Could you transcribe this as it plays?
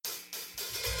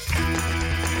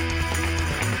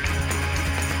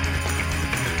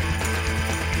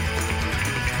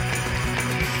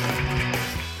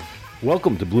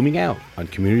Welcome to Blooming Out on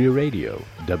Community Radio,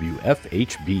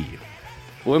 WFHB.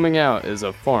 Blooming Out is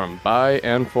a forum by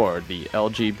and for the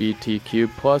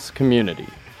LGBTQ plus community.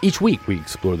 Each week we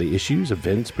explore the issues,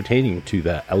 events pertaining to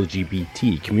the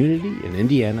LGBT community in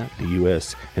Indiana, the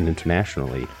U.S., and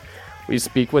internationally. We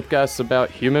speak with guests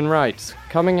about human rights,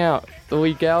 coming out, the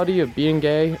legality of being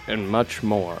gay, and much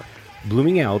more.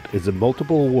 Blooming Out is a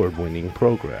multiple award-winning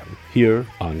program here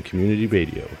on Community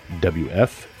Radio,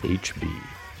 WFHB.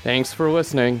 Thanks for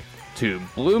listening to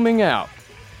Blooming Out.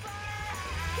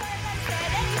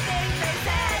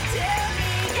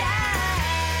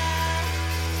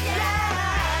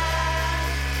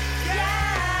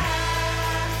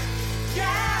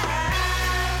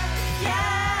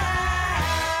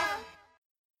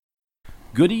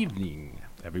 Good evening,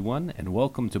 everyone, and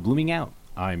welcome to Blooming Out.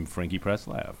 I'm Frankie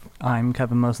Preslav. I'm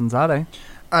Kevin Mosenzade.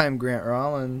 I'm Grant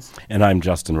Rollins. And I'm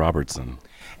Justin Robertson.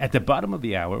 At the bottom of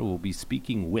the hour, we'll be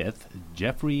speaking with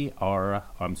Jeffrey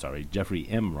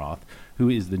M. Roth, who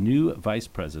is the new Vice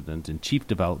President and Chief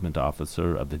Development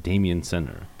Officer of the Damien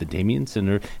Center. The Damien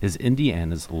Center is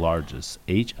Indiana's largest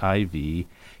HIV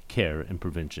care and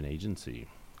prevention agency.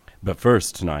 But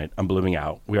first, tonight, on Blooming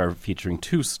Out, we are featuring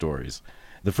two stories.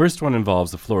 The first one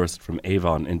involves a florist from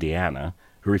Avon, Indiana,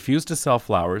 who refused to sell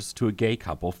flowers to a gay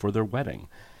couple for their wedding.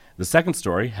 The second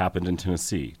story happened in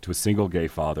Tennessee to a single gay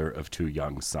father of two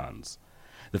young sons.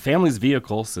 The family's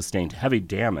vehicle sustained heavy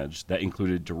damage that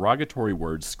included derogatory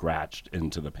words scratched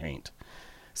into the paint.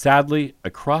 Sadly,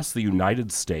 across the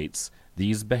United States,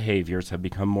 these behaviors have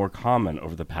become more common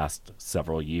over the past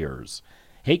several years.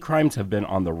 Hate crimes have been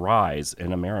on the rise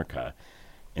in America.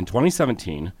 In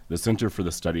 2017, the Center for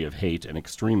the Study of Hate and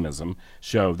Extremism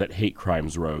showed that hate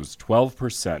crimes rose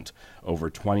 12% over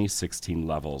 2016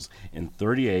 levels in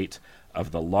 38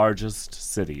 of the largest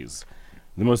cities.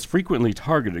 The most frequently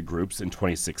targeted groups in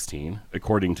 2016,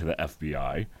 according to the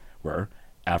FBI, were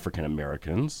African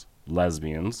Americans,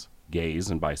 lesbians, gays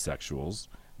and bisexuals,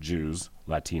 Jews,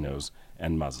 Latinos,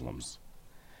 and Muslims.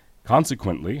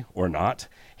 Consequently, or not,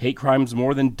 hate crimes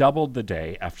more than doubled the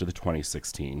day after the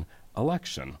 2016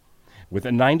 election, with a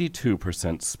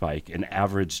 92% spike in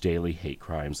average daily hate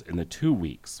crimes in the 2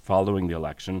 weeks following the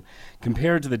election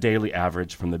compared to the daily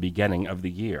average from the beginning of the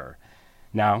year.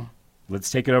 Now, let's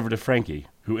take it over to Frankie,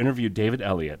 who interviewed David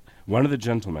Elliot, one of the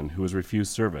gentlemen who was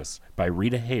refused service by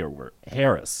Rita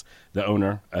Harris, the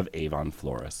owner of Avon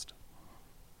Florist.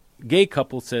 Gay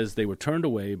couple says they were turned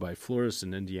away by florists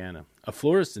in Indiana. A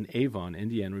florist in Avon,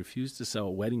 Indiana, refused to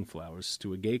sell wedding flowers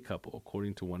to a gay couple,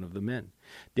 according to one of the men.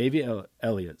 David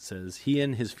Elliot says he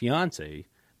and his fiancée,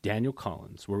 Daniel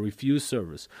Collins, were refused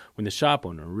service when the shop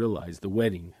owner realized the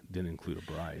wedding didn't include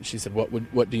a bride. She said,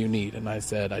 what do you need? And I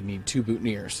said, I need 2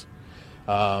 boutonnieres.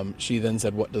 She then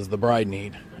said, what does the bride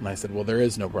need? And I said, well, there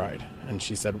is no bride. And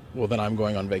she said, well, then I'm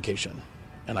going on vacation,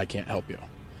 and I can't help you.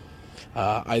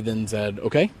 I then said,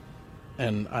 okay,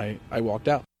 and I walked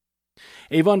out.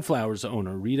 Avon Flowers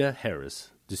owner Rita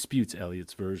Harris disputes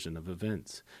Elliot's version of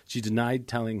events. She denied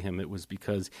telling him it was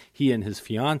because he and his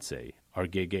fiancée are a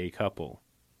gay couple.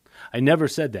 I never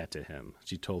said that to him,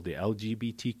 she told the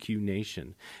LGBTQ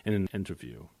Nation in an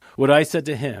interview. What I said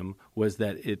to him was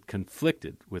that it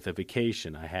conflicted with a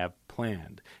vacation I have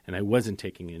planned, and I wasn't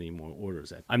taking any more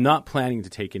orders. I'm not planning to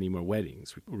take any more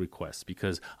weddings requests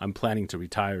because I'm planning to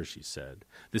retire, she said.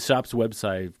 The shop's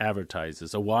website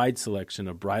advertises a wide selection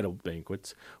of bridal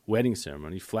banquets, wedding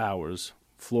ceremony, flowers,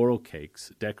 floral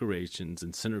cakes, decorations,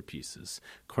 and centerpieces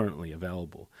currently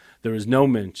available. There is no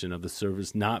mention of the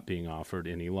service not being offered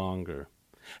any longer.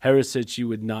 Harris said she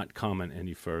would not comment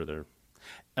any further.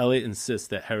 Elliot insists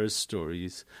that Harris'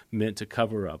 stories meant to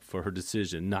cover up for her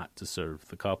decision not to serve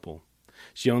the couple.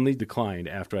 She only declined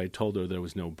after I told her there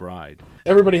was no bride.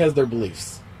 Everybody has their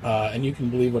beliefs, and you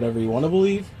can believe whatever you want to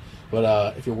believe,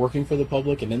 but if you're working for the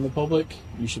public and in the public,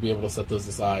 you should be able to set those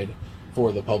aside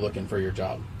for the public and for your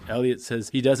job. Elliot says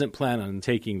he doesn't plan on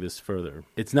taking this further.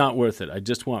 It's not worth it. I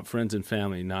just want friends and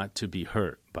family not to be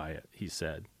hurt by it, he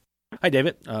said. Hi,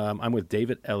 David. I'm with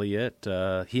David Elliot.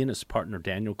 He and his partner,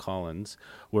 Daniel Collins,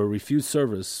 were refused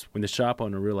service when the shop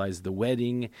owner realized the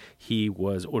wedding he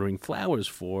was ordering flowers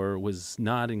for was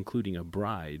not including a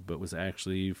bride, but was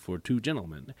actually for 2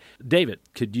 gentlemen. David,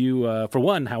 could you, for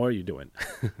one, how are you doing?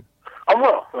 I'm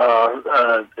well.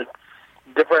 It's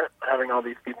different having all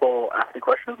these people ask me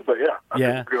questions, but yeah,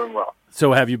 I'm doing well.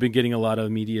 So have you been getting a lot of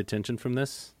media attention from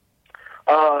this?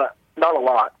 Not a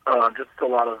lot, just a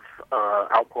lot of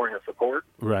outpouring of support.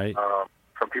 Right.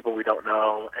 From people we don't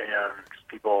know and just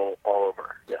people all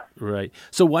over, yeah. Right.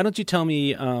 So why don't you tell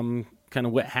me kind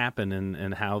of what happened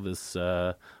and how this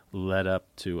led up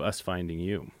to us finding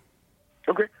you?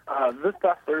 Okay. This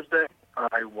past Thursday,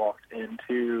 I walked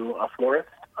into a florist,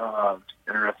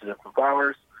 interested in some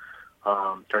flowers.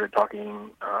 Started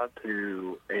talking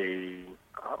to a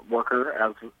worker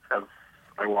as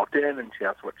I walked in, and she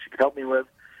asked what she could help me with.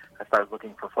 I started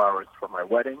looking for flowers for my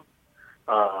wedding.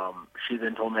 She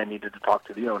then told me I needed to talk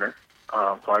to the owner.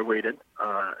 So I waited,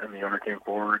 and the owner came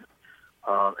forward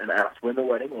and asked when the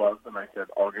wedding was, and I said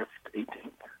August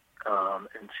 18th.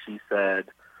 And she said,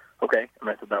 okay, and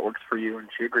I said that works for you, and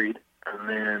she agreed. And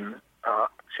then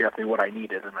she asked me what I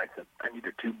needed, and I said I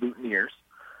needed 2 boutonnieres.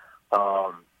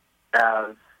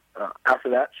 After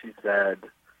that, she said,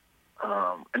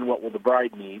 and what will the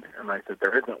bride need? And I said,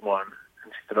 there isn't one.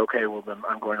 And she said, okay, well, then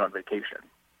I'm going on vacation.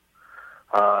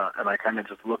 And I kind of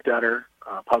just looked at her,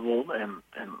 puzzled, and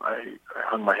I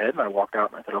hung my head, and I walked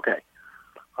out, and I said, okay.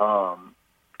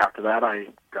 After that, I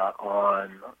got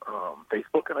on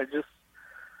Facebook, and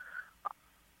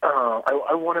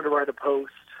I wanted to write a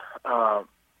post,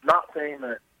 not saying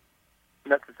that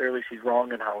necessarily she's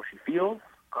wrong in how she feels,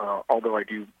 although I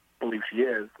do believe she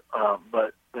is,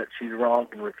 but that she's wrong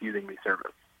in refusing me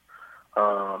service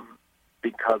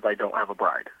because I don't have a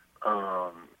bride,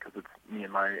 because it's me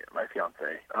and my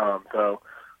fiance. So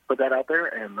put that out there,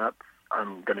 and that's,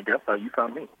 I'm going to guess, how you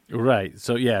found me. Right.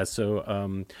 So, yeah,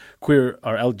 queer,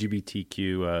 our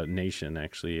LGBTQ nation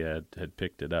actually had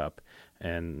picked it up.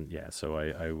 And, yeah, so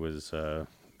I was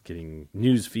getting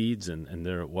news feeds, and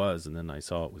there it was. And then I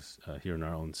saw it was here in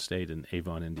our own state in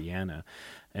Avon, Indiana,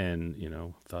 and,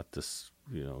 thought this,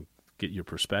 get your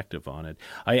perspective on it.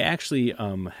 I actually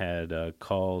had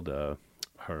called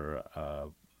her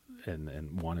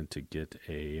and wanted to get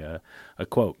a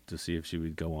quote to see if she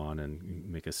would go on and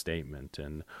make a statement.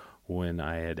 And when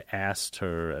I had asked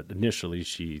her initially,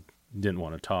 she didn't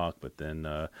want to talk, but then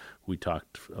we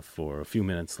talked for a few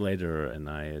minutes later, and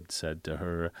I had said to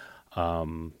her,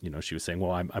 she was saying,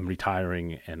 well, I'm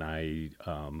retiring, and I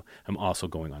am also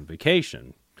going on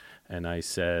vacation. And I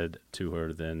said to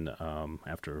her then,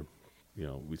 after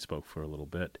we spoke for a little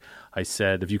bit, I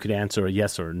said, if you could answer a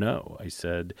yes or a no. I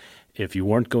said, if you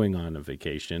weren't going on a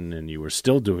vacation and you were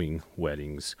still doing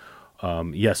weddings,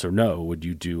 yes or no, would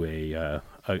you do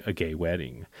a gay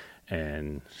wedding?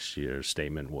 And her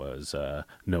statement was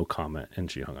no comment, and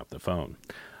she hung up the phone.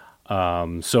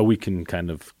 So we can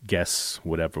kind of guess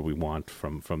whatever we want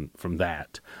from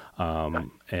that.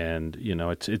 And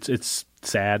it's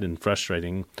sad and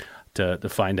frustrating to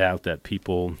find out that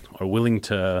people are willing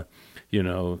to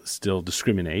still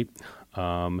discriminate.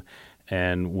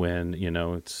 And when,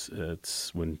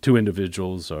 it's when 2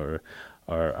 individuals are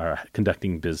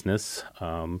conducting business,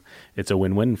 it's a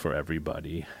win-win for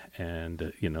everybody.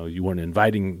 And, you weren't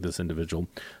inviting this individual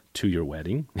to your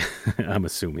wedding, I'm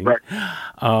assuming. Right.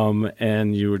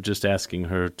 And you were just asking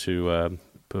her to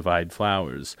provide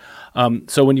flowers.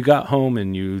 So when you got home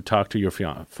and you talked to your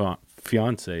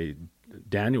fiance,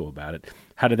 Daniel, about it,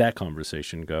 how did that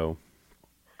conversation go?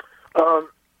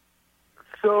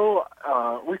 So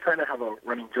we kind of have a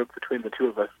running joke between the two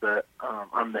of us that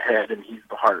I'm the head and he's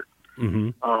the heart. Mm-hmm.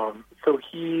 So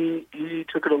he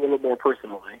took it a little more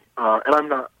personally, and I'm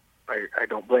not. I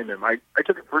don't blame him. I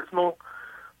took it personal,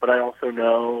 but I also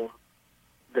know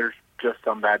there's just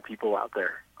some bad people out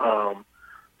there.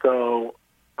 So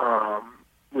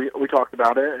we talked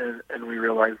about it, and we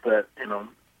realized that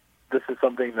this is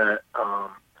something that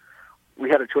we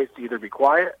had a choice to either be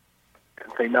quiet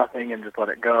and say nothing and just let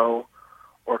it go,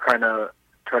 or kind of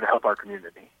try to help our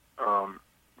community,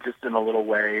 just in a little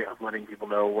way of letting people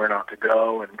know where not to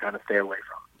go and kind of stay away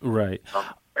from. Right.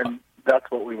 And that's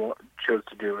what we chose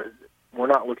to do. Is we're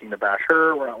not looking to bash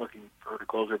her. We're not looking for her to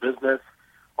close her business,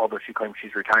 although she claims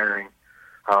she's retiring.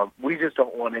 We just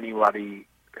don't want anybody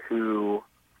who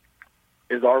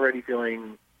is already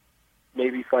feeling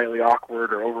maybe slightly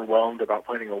awkward or overwhelmed about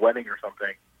planning a wedding or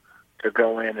something to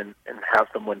go in and have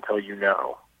someone tell you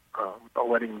no. A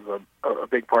wedding's a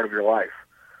big part of your life.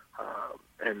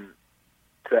 And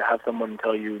to have someone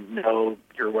tell you, no,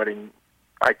 your wedding,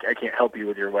 I can't help you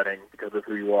with your wedding because of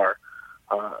who you are,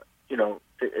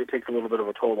 it takes a little bit of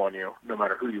a toll on you, no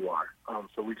matter who you are.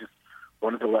 So we just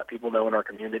wanted to let people know in our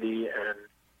community and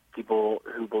people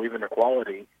who believe in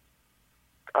equality,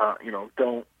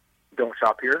 don't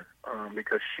shop here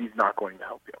because she's not going to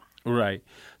help you. Right.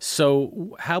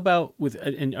 So how about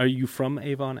and are you from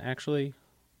Avon, actually?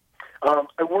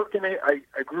 I work I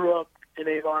grew up in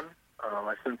Avon.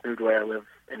 I since moved away. I live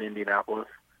in Indianapolis,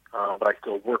 but I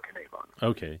still work in Avon.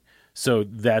 Okay. So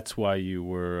that's why you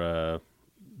were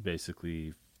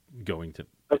basically going to...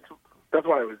 That's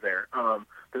why I was there.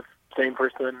 This same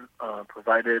person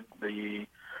provided the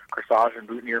corsage and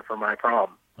boutonniere for my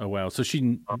prom. Oh, wow. So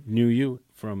she knew you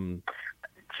from...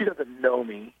 she doesn't know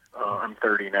me. I'm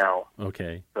 30 now.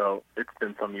 Okay. So it's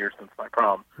been some years since my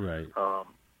prom. Right.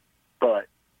 But,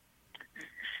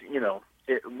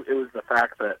 it was the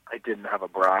fact that I didn't have a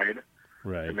bride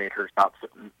Right. that made her stop,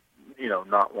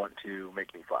 not want to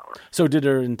make me flowers. So did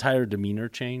her entire demeanor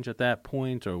change at that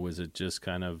point, or was it just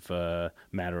kind of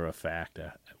matter of fact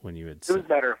when you had It was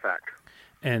matter of fact.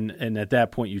 And at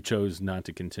that point, you chose not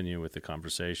to continue with the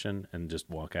conversation and just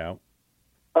walk out?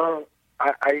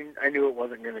 I knew it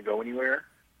wasn't going to go anywhere.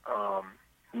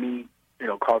 Me,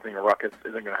 causing a ruckus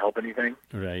isn't going to help anything.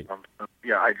 Right.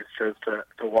 I just chose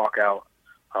to walk out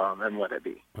and let it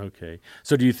be. Okay.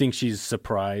 So do you think she's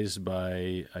surprised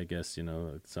by, I guess,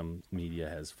 some media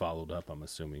has followed up, I'm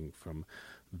assuming, from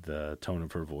the tone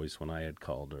of her voice when I had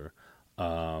called her,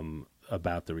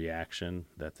 about the reaction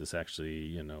that this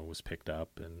actually, was picked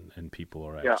up and people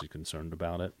are actually concerned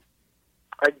about it?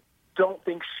 I don't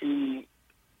think she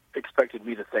expected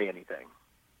me to say anything.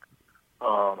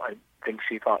 I think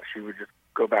she thought she would just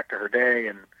go back to her day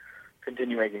and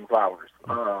continue making flowers.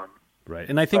 Right.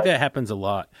 And I think that happens a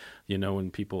lot,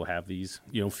 when people have these,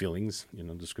 feelings,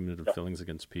 discriminative feelings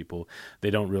against people.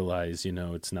 They don't realize,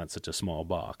 it's not such a small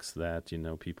box that,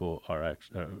 people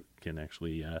can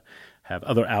actually have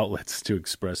other outlets to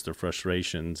express their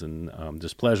frustrations and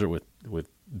displeasure with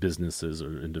businesses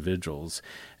or individuals.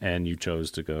 And you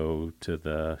chose to go to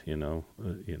the,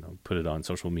 put it on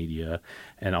social media.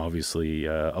 And obviously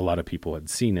a lot of people had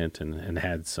seen it and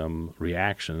had some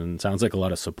reaction. And it sounds like a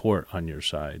lot of support on your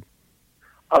side.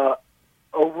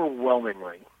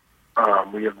 Overwhelmingly,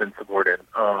 we have been supported.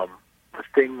 The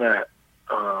thing that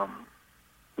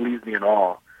leaves me in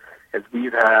awe is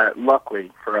luckily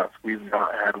for us, we've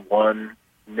not had one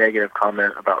negative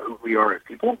comment about who we are as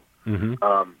people. Mm-hmm.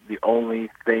 The only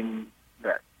thing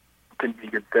that can be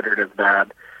considered as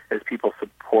bad is people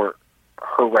support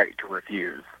her right to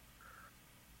refuse.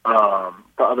 But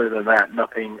other than that,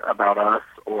 nothing about us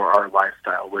or our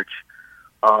lifestyle, which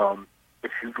if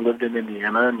you've lived in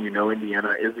Indiana and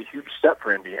Indiana is a huge step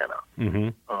for Indiana,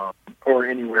 or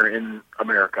anywhere in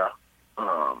America.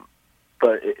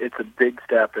 But it's a big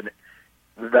step, and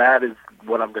that is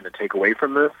what I'm going to take away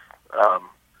from this.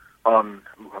 I'm going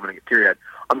to get teary-eyed.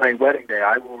 On my wedding day,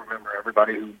 I will remember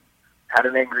everybody who had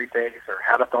an angry face or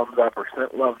had a thumbs up or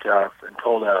sent love to us and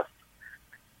told us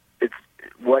it's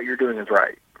what you're doing is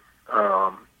right.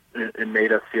 It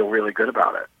made us feel really good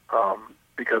about it,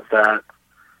 because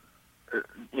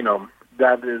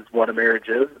that is what a marriage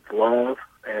is. It's love,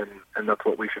 and that's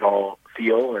what we should all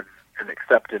feel and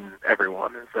accept in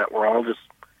everyone, is that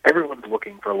everyone's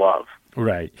looking for love.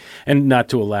 Right. And not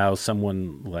to allow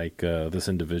someone like this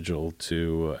individual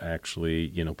to actually,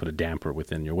 put a damper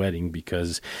within your wedding,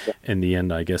 because in the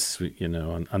end, I guess,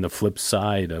 on the flip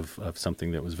side of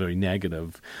something that was very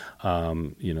negative, a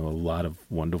lot of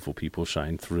wonderful people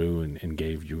shined through and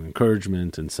gave you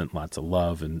encouragement and sent lots of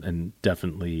love and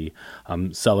definitely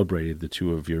celebrated the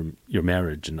two of your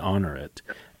marriage and honor it.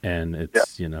 And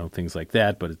it's, things like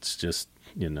that, but it's just,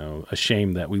 a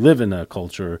shame that we live in a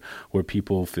culture where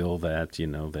people feel that,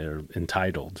 they're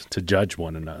entitled to judge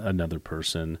another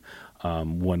person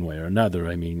one way or another.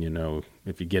 I mean,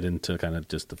 if you get into kind of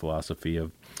just the philosophy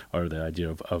or the idea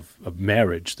of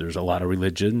marriage, there's a lot of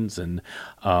religions and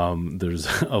there's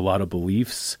a lot of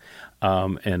beliefs.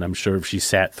 And I'm sure if she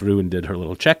sat through and did her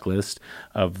little checklist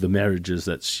of the marriages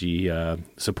that she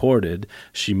supported,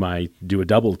 she might do a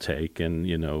double take and,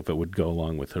 if it would go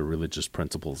along with her religious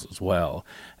principles as well.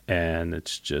 And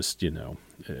it's just,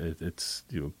 it's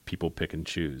people pick and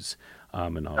choose.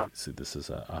 And obviously this is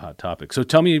a hot topic. So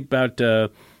tell me about Daniel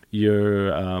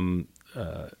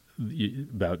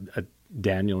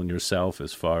and yourself,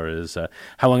 as far as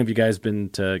how long have you guys been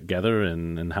together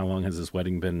and how long has this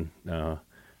wedding been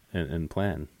in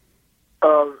plan?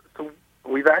 So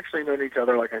we've actually known each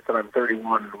other, like I said, I'm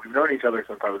 31. We've known each other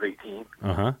since I was 18.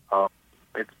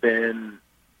 It's been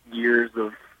years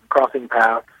of crossing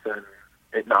paths and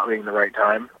it not being the right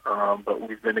time, but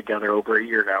we've been together over a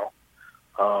year now.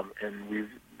 And we've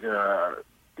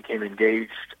became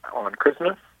engaged on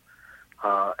Christmas,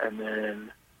 and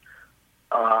then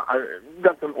I've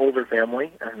got some older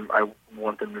family, and I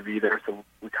want them to be there, so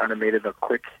we kind of made it a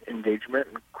quick engagement,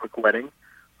 quick wedding.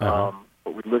 But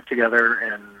we live together,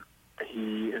 and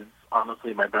he is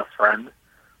honestly my best friend.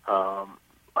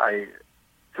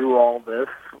 Through all this,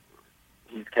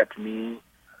 he's kept me,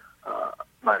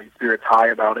 my spirits high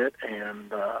about it,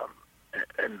 and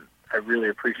I really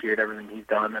appreciate everything he's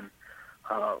done, and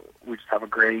we just have a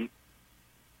great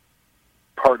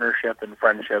partnership and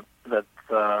friendship that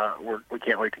we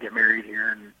can't wait to get married here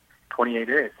 28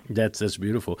 days. That's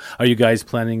beautiful. Are you guys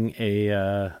planning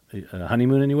a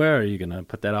honeymoon anywhere, or are you going to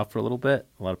put that off for a little bit?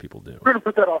 A lot of people do. We're going to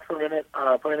put that off for a minute.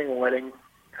 Planning a wedding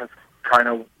has kind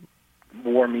of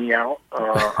wore me out.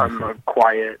 I'm a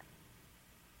quiet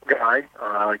guy.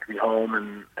 I like to be home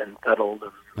and settled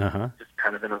and just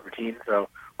kind of in a routine. So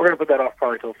we're going to put that off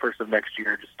probably till first of next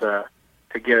year, just to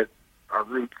get our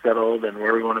roots settled and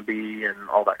where we want to be and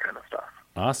all that kind of stuff.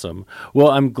 Awesome. Well,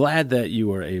 I'm glad that you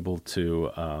were able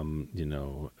to,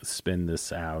 spin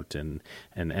this out and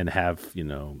have,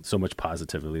 so much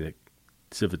positively,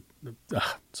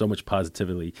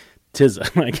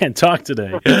 I can't talk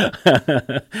today.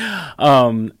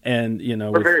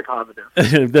 We're very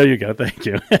positive. There you go. Thank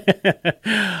you.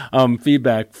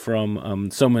 Feedback from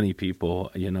so many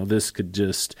people. This could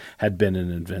just had been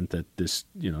an event that this,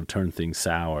 turned things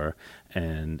sour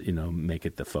and, make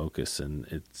it the focus. And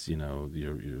it's,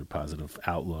 your positive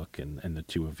outlook and the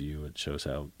two of you. It shows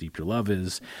how deep your love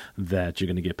is, that you're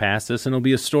going to get past this. And it'll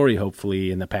be a story,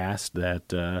 hopefully, in the past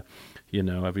that,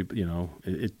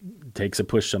 it takes a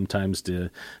push sometimes to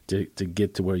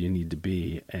get to where you need to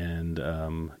be, and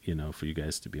for you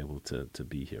guys to be able to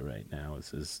be here right now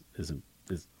is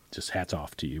just hats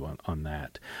off to you on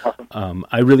that. Awesome.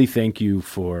 I really thank you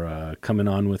for coming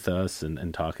on with us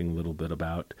and talking a little bit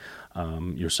about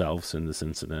yourselves in this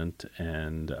incident,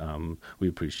 and we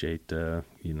appreciate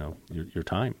your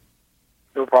time.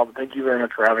 No problem. Thank you very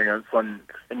much for having us. It's fun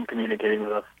in communicating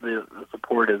with us. The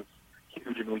support is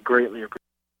huge, and we greatly appreciate it.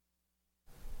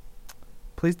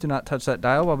 Please do not touch that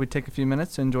dial while we take a few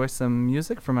minutes to enjoy some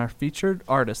music from our featured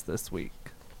artist this week.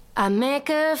 I make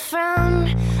a frown,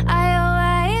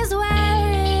 I always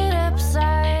wear it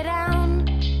upside down,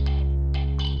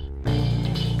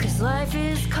 'cause life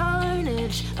is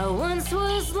carnage. I once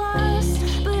was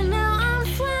lost, but now I'm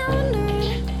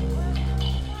floundering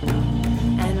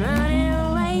and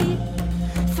running late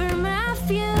for my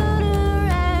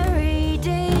funerary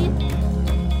date.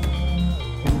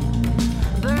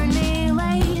 Burn me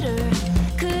later,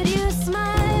 could you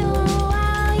smile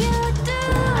while you do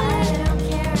it? I don't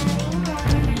care anymore.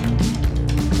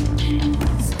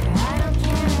 Said I don't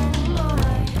care anymore.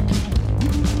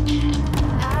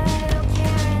 I don't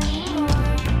care anymore.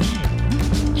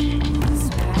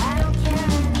 Said I don't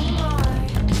care anymore.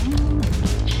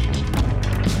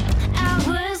 I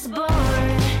was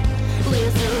born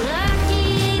with a lucky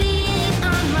idiot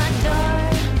on my door.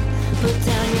 Put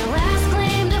down your last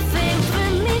claim to fame for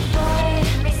me, boy.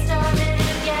 Keep me starving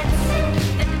to get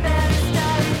something better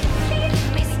started. Keep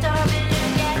me starving to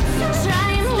get something. Try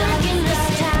and walk in this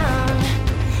town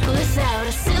without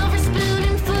a silver spoon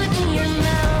and foot in your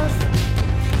mouth.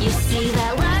 You see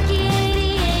that lucky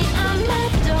 88 on my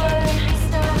door. Keep me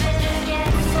starving to get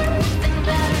something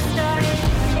better started.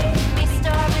 Keep me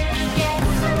starving to get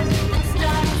something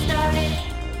started.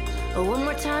 Oh, one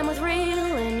more time with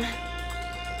reeling.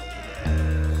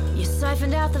 You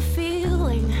siphoned out the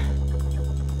feeling.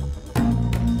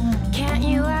 Can't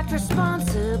you act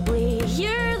responsibly?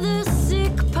 You're the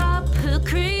sick pup who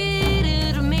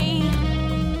created me.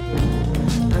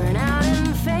 Burn out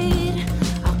and fade.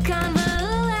 I'll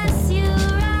convalesce you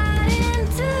right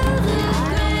into the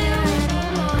grave.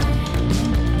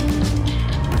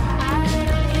 I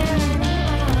don't care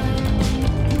anymore.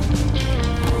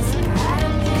 I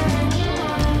don't care anymore.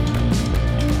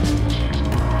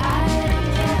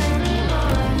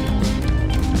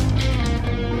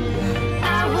 I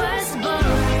was born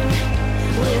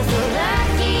with a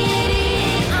lucky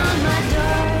idiot on my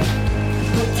door.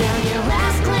 Put down your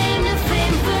last claim to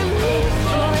fame for me.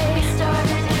 Keep me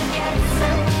starving to get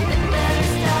something better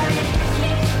started.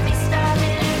 Keep me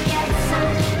starving to get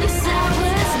something. 'Cause I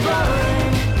was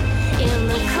born in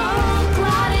the cold,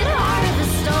 clouded heart of the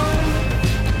storm.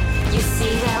 You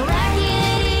see that lucky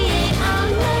idiot on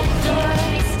my door.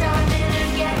 Keep me starving to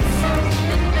get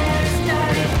something better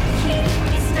started. Keep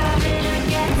me starving to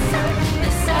get something.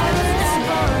 'Cause I was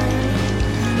born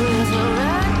with a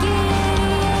lucky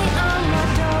idiot on my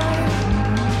door.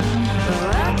 A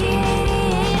lucky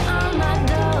idiot on my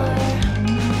door.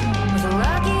 With a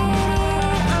lucky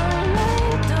idiot on my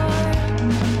door.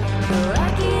 A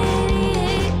lucky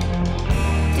idiot.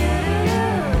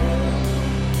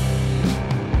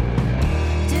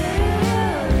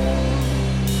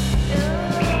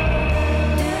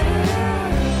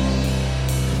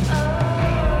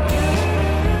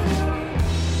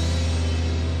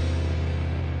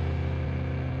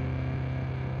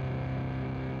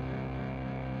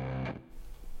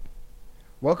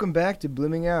 Welcome back to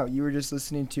Blooming Out. You were just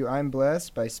listening to I'm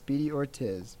Blessed by Speedy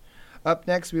Ortiz. Up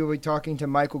next, we will be talking to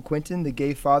Michael Quinton, the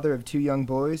gay father of 2 young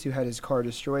boys who had his car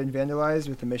destroyed and vandalized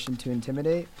with a mission to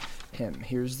intimidate him.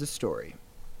 Here's the story.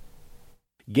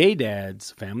 Gay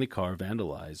dad's family car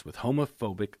vandalized with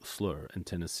homophobic slur in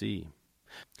Tennessee.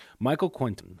 Michael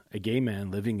Quinton, a gay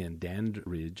man living in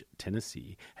Dandridge,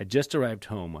 Tennessee, had just arrived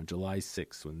home on July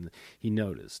 6th when he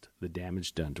noticed the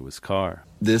damage done to his car.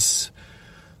 This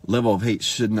level of hate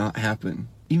should not happen.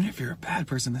 Even if you're a bad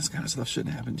person, this kind of stuff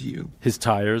shouldn't happen to you. His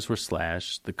tires were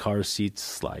slashed, the car seats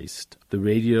sliced, the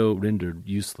radio rendered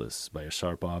useless by a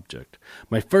sharp object.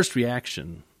 My first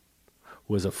reaction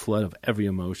was a flood of every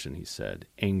emotion, he said,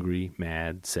 angry,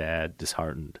 mad, sad,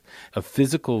 disheartened. Of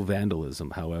physical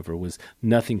vandalism, however, was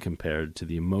nothing compared to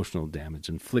the emotional damage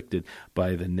inflicted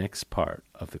by the next part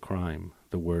of the crime,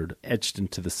 the word etched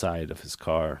into the side of his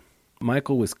car.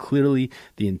 Michael was clearly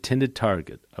the intended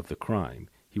target of the crime.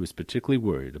 He was particularly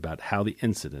worried about how the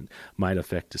incident might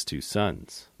affect his 2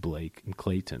 sons, Blake and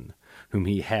Clayton, whom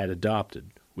he had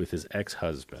adopted with his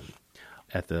ex-husband.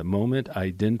 At the moment, I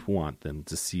didn't want them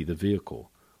to see the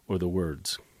vehicle or the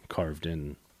words carved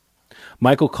in.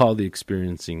 Michael called the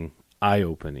experiencing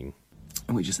eye-opening.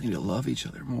 And we just need to love each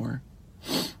other more.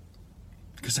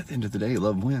 Because at the end of the day,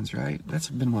 love wins, right? That's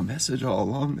been my message all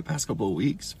along the past couple of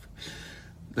weeks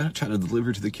that I try to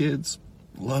deliver to the kids.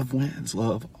 Love wins.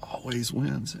 Love always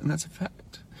wins. And that's a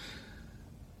fact.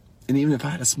 And even if I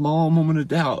had a small moment of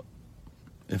doubt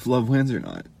if love wins or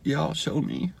not, y'all showed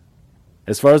me.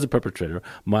 As far as the perpetrator,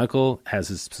 Michael has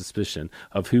his suspicion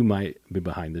of who might be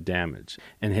behind the damage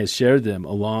and has shared them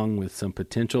along with some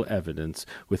potential evidence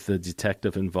with the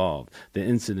detective involved. The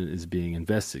incident is being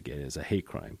investigated as a hate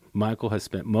crime. Michael has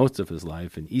spent most of his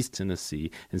life in East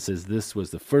Tennessee and says this was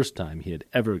the first time he had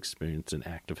ever experienced an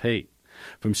act of hate.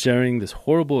 From sharing this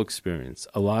horrible experience,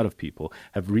 a lot of people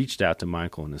have reached out to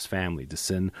Michael and his family to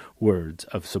send words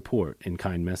of support and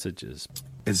kind messages.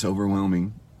 It's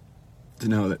overwhelming to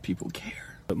know that people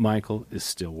care. But Michael is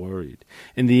still worried.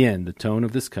 In the end, the tone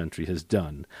of this country has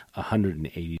done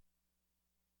 180.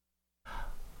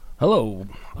 Hello.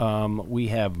 We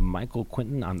have Michael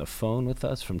Quinton on the phone with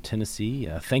us from Tennessee.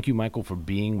 Thank you, Michael, for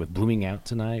being with Blooming Out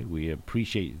tonight. We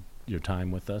appreciate your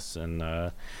time with us, and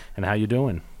how you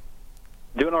doing?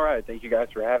 Doing all right. Thank you guys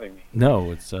for having me.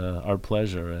 No, it's our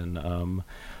pleasure. And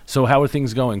so how are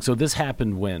things going? So this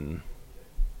happened when?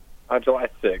 July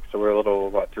 6th, so we're a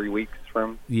little, 3 weeks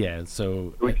from? Yeah,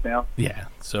 so... 2 weeks now? Yeah,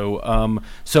 so,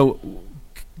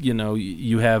 you know,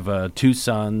 you have 2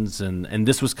 sons, and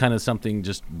this was kind of something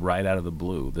just right out of the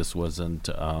blue. This wasn't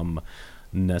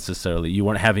necessarily... You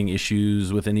weren't having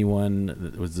issues with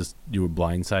anyone? Was this... You were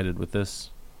blindsided with this?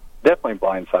 Definitely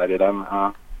blindsided.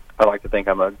 I like to think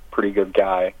I'm a pretty good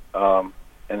guy, and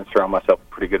surround myself with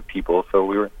pretty good people, so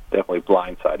we were definitely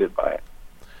blindsided by it.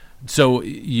 So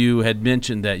you had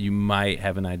mentioned that you might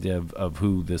have an idea of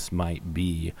who this might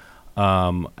be.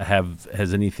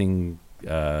 Has anything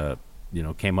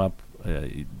came up?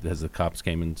 Has the cops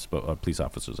came and spoke? Police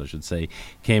officers, I should say,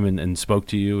 came and spoke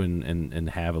to you and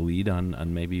have a lead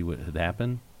on maybe what had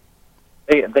happened?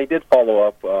 They did follow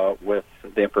up with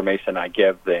the information I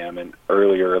gave them, and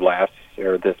earlier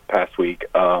this past week,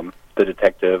 the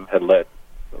detective had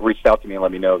reached out to me and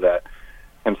let me know that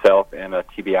himself and a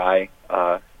TBI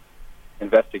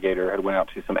investigator had went out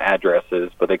to some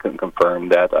addresses, but they couldn't confirm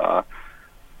that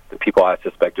the people I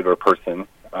suspected or person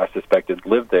I suspected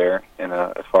lived there. And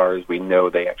as far as we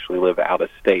know, they actually live out of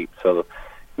state. So it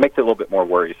makes it a little bit more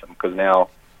worrisome because now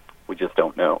we just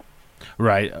don't know.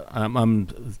 Right. I'm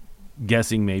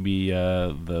guessing maybe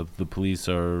the police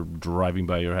are driving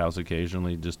by your house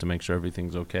occasionally just to make sure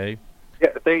everything's okay.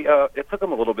 Yeah, it took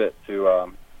them a little bit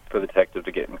for the detective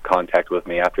to get in contact with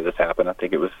me after this happened. I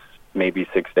think it was maybe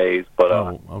 6 days, but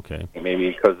okay. Maybe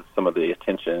because of some of the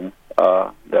attention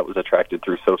that was attracted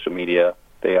through social media,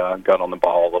 they got on the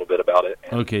ball a little bit about it.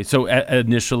 Okay, so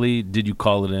initially, did you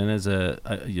call it in as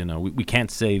we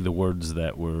can't say the words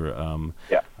that were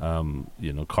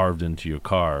carved into your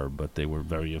car, but they were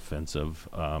very offensive,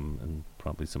 and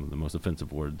probably some of the most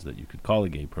offensive words that you could call a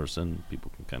gay person.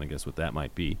 People can kind of guess what that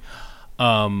might be.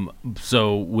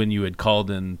 So when you had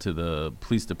called in to the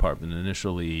police department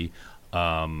initially,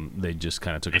 they just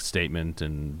kind of took a statement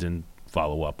and didn't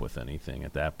follow up with anything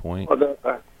at that point? Well,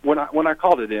 when I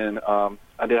called it in,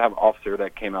 I did have an officer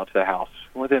that came out to the house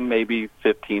within maybe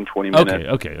 15, 20 minutes.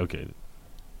 Okay.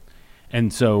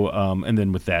 And so, and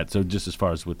then with that, so just as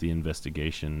far as with the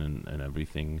investigation and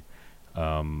everything,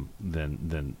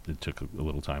 then it took a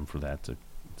little time for that to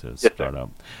start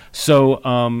up. So,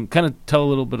 kind of tell a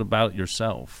little bit about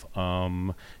yourself.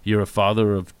 You're a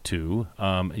father of 2.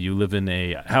 You live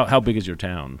in how big is your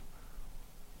town?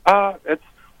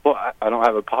 Well, I don't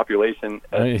have a population.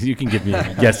 You can give me a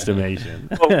guesstimation.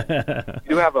 Well,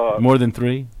 you do have a more than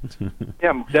 3?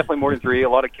 Yeah, definitely more than 3. A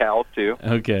lot of cows too.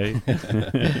 Okay.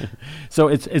 So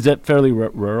is that fairly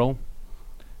rural?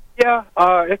 Yeah,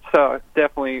 it's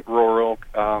definitely rural.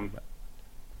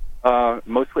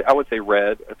 Mostly, I would say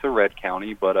red. It's a red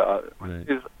county, but Right.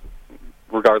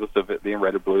 Regardless of it being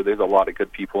red or blue, there's a lot of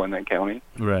good people in that county.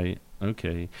 Right.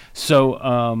 Okay.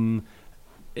 So,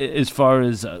 as far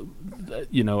as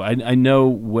I know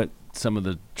what some of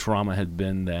the trauma had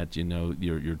been that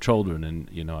your children,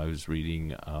 and I was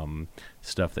reading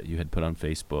stuff that you had put on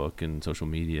Facebook and social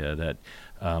media that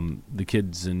the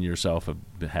kids and yourself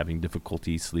have been having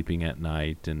difficulty sleeping at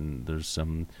night, and there's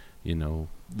some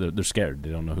they're scared.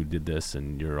 They don't know who did this,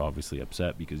 and you're obviously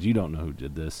upset because you don't know who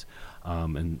did this.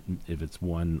 And if it's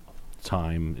one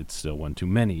time, it's still one too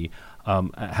many.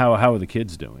 How are the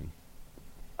kids doing?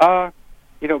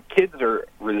 Kids are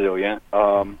resilient,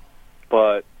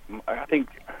 but I think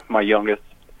my youngest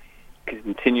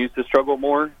continues to struggle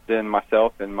more than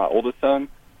myself and my oldest son.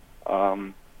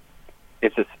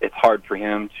 It's hard for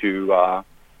him to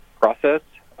process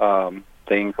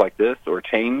things like this or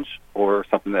change or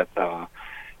something that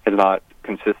is not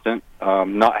consistent.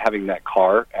 Not having that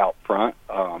car out front,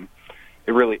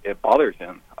 it bothers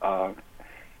him.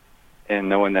 And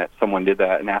knowing that someone did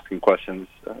that and asking questions,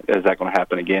 is that going to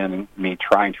happen again? And me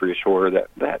trying to reassure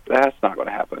that's not going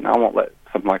to happen. I won't let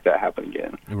something like that happen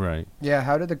again. Right. Yeah,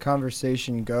 how did the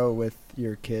conversation go with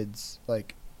your kids?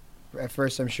 Like, at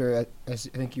first, I'm sure, as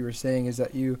I think you were saying, is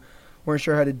that you weren't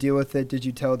sure how to deal with it. Did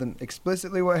you tell them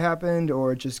explicitly what happened,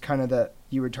 or just kind of that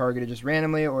you were targeted just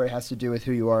randomly, or it has to do with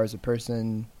who you are as a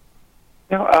person?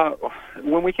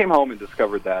 When we came home and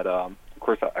discovered that, of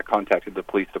course, I contacted the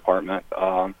police department.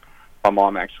 My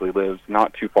mom actually lives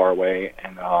not too far away,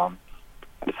 and I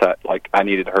decided I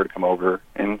needed her to come over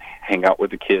and hang out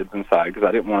with the kids inside because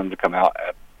I didn't want them to come out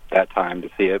at that time to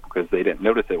see it because they didn't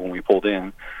notice it when we pulled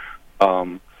in.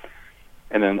 And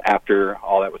then after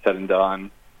all that was said and done,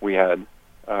 we had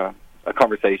a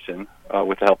conversation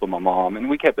with the help of my mom, and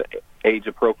we kept it age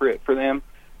appropriate for them.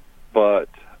 But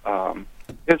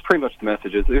it's pretty much the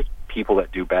messages. There's people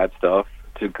that do bad stuff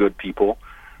to good people,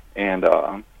 and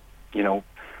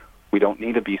we don't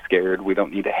need to be scared. We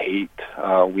don't need to hate.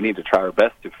 We need to try our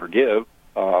best to forgive.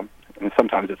 And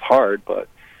sometimes it's hard, but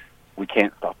we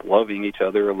can't stop loving each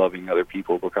other or loving other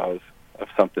people because of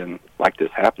something like this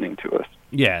happening to us.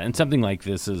 Yeah, and something like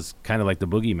this is kind of like the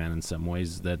boogeyman in some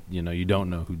ways that, you don't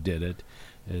know who did it.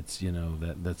 It's,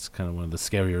 that's kind of one of the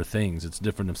scarier things. It's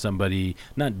different if somebody,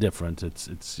 not different, it's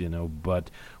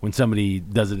but when somebody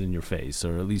does it in your face,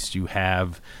 or at least you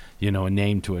have, a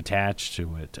name to attach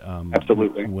to it.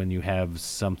 Absolutely. When you have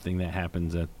something that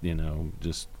happens that,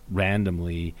 just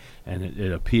randomly and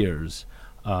it appears,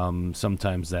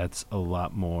 sometimes that's a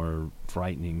lot more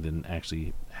frightening than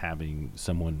actually having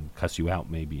someone cuss you out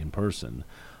maybe in person.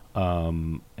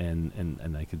 And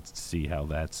I could see how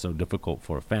that's so difficult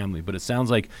for a family. But it sounds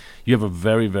like you have a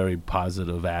very, very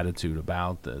positive attitude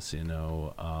about this, and,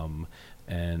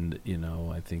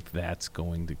 I think that's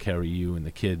going to carry you and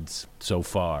the kids so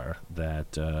far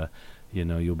that,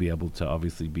 you'll be able to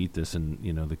obviously beat this. And,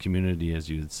 the community, as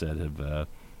you had said,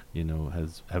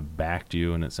 have backed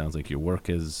you, and it sounds like your work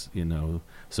has,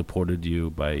 supported you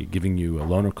by giving you a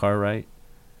loaner car, right?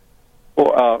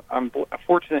 Well, I'm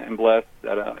fortunate and blessed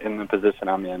that in the position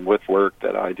I'm in with work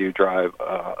that I do drive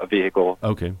a vehicle.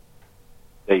 Okay.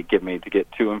 They give me to get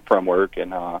to and from work,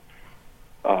 and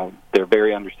they're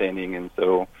very understanding, and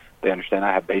so they understand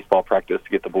I have baseball practice to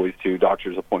get the boys to,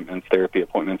 doctor's appointments, therapy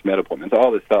appointments, med appointments,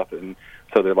 all this stuff, and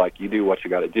so they're like, you do what you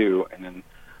got to do, and then,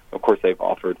 of course, they've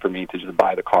offered for me to just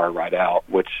buy the car right out,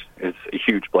 which is a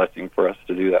huge blessing for us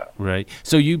to do that. Right.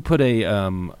 So you put a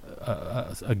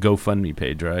GoFundMe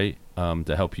page, right,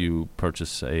 to help you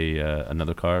purchase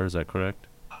another car. Is that correct?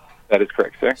 That is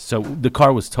correct, sir. So the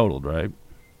car was totaled, right?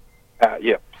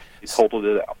 Yeah, he totaled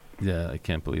it out. Yeah, I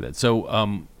can't believe that. So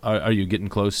are you getting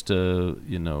close to,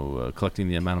 collecting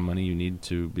the amount of money you need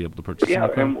to be able to purchase a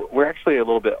car? And we're actually a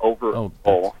little bit over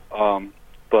full,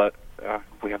 but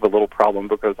we have a little problem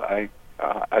because I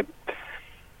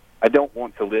don't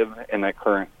want to live in that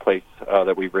current place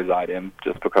that we reside in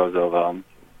just because of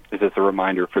it's just a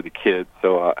reminder for the kids.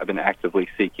 So I've been actively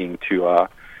seeking to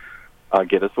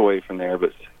get us away from there,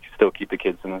 but still keep the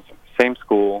kids in the same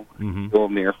school, still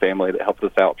near family that helps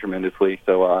us out tremendously.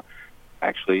 So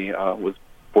actually was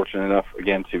fortunate enough,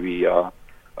 again, to be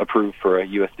approved for a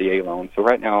USDA loan. So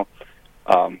right now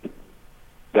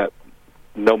that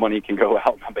no money can go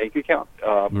out in my bank account.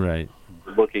 Right.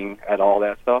 Looking at all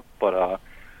that stuff, but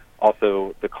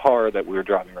Also, the car that we're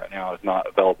driving right now is not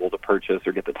available to purchase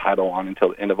or get the title on until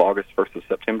the end of August, 1st of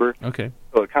September. Okay.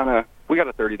 So we got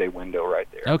a 30-day window right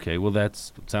there. Okay, well,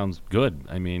 sounds good.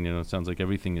 I mean, it sounds like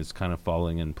everything is kind of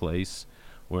falling in place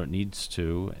where it needs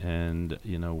to, and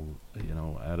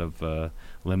out of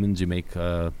lemons you make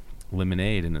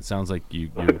lemonade, and it sounds like you're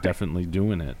definitely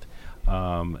doing it.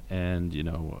 And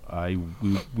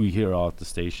we here all at the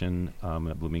station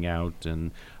at BloomingOUT,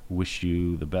 and wish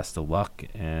you the best of luck,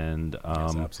 and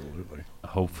yes, absolutely.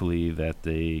 Hopefully that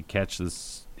they catch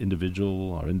this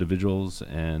individual or individuals,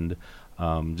 and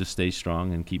just stay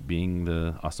strong and keep being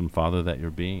the awesome father that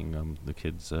you're being. The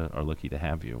kids are lucky to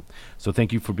have you. So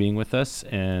thank you for being with us,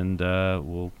 and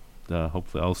we'll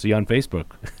hopefully I'll see you on Facebook.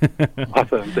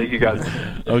 Awesome. Thank you, guys.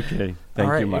 Okay.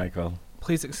 Thank you, Michael.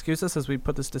 Please excuse us as we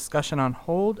put this discussion on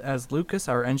hold as Lucas,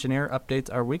 our engineer,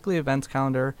 updates our weekly events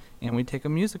calendar, and we take a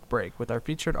music break with our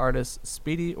featured artist,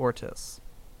 Speedy Ortiz.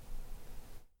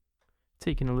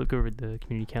 Taking a look over the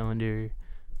community calendar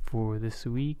for this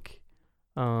week.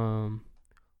 Let's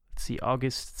see,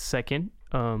 August 2nd.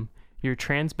 Your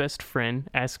trans best friend,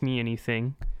 Ask Me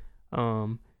Anything.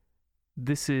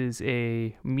 This is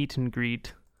a meet and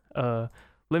greet.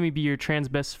 Let me be your trans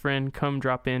best friend. Come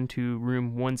drop into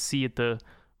room 1C at the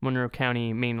Monroe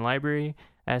County Main Library.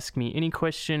 Ask me any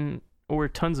question or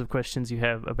tons of questions you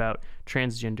have about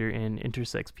transgender and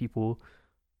intersex people.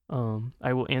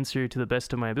 I will answer to the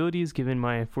best of my abilities, given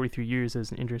my 43 years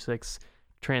as an intersex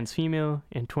trans female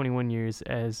and 21 years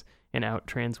as an out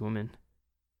trans woman.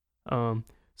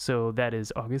 So that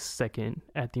is August 2nd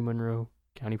at the Monroe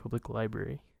County Public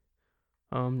Library.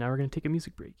 Now we're going to take a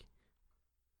music break.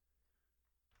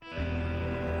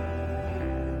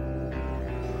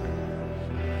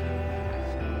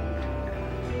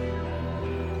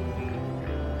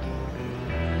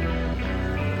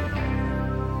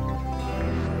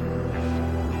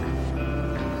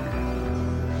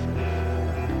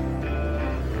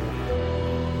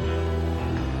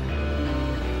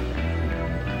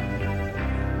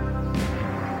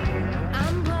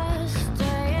 I'm blessed,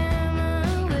 I am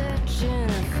a witch in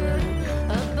a foot,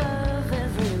 a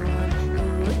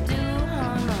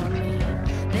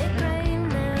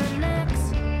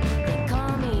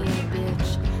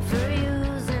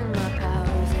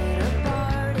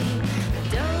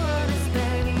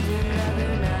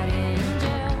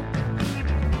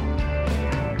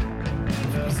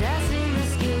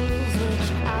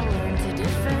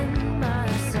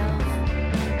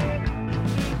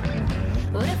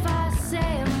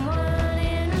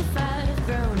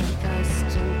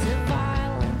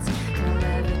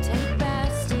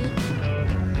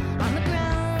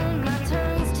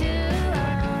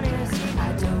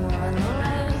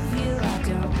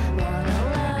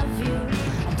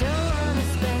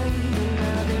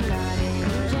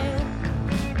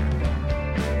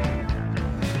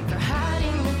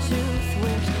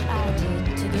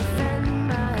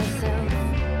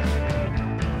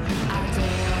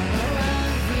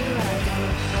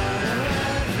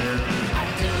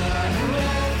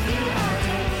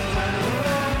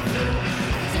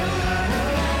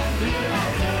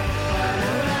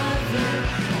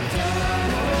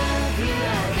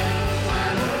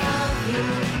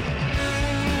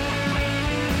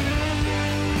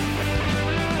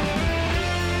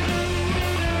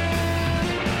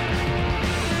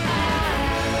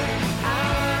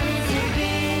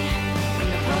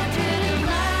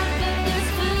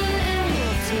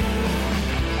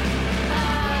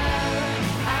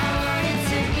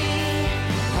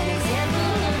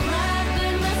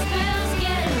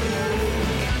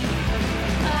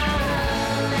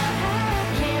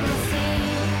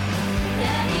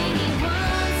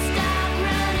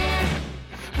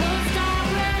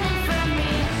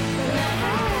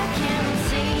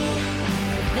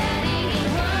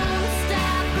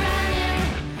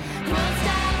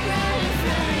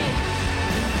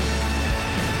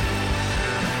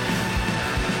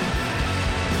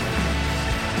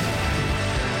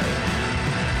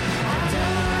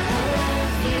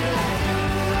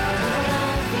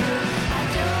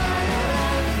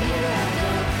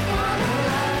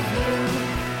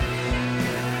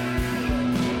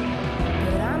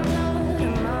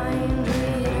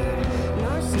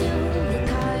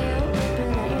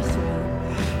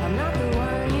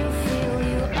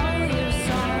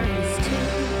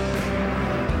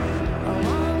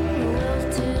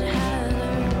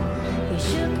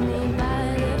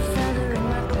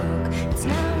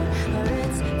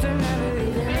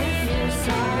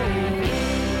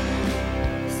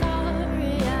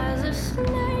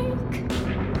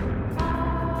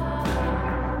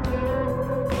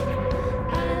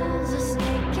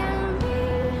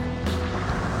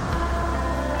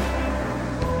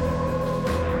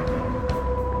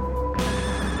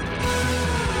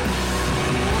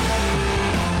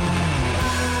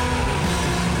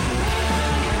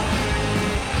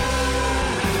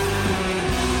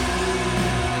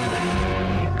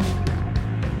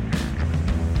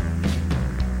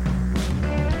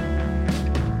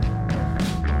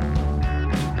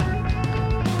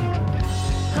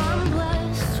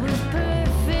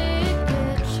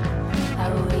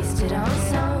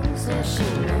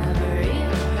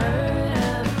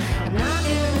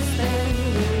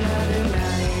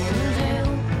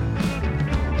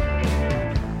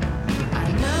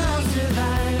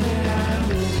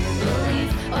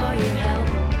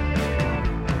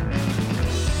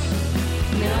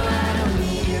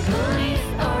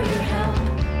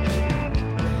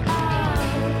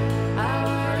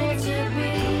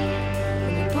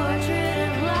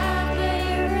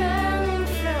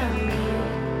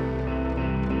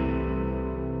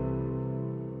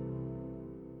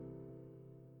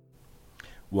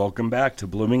Welcome back to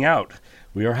Blooming Out.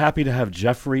 We are happy to have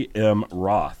Jeffrey M.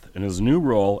 Roth in his new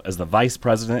role as the Vice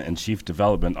President and Chief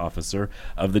Development Officer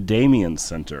of the Damien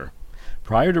Center.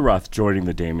 Prior to Roth joining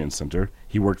the Damien Center,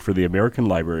 he worked for the American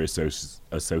Library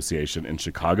Association in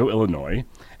Chicago, Illinois,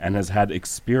 and has had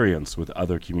experience with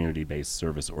other community-based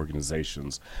service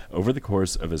organizations over the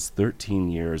course of his 13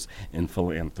 years in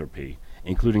philanthropy,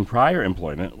 including prior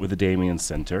employment with the Damien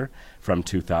Center from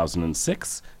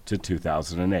 2006 to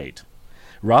 2008.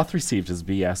 Roth received his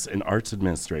B.S. in Arts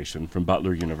Administration from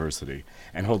Butler University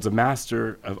and holds a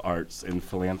Master of Arts in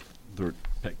Philanthropic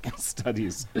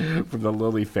Studies from the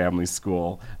Lilly Family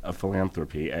School of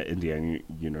Philanthropy at Indiana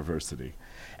University.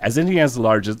 As Indiana's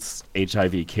largest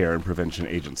HIV care and prevention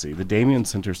agency, the Damien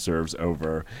Center serves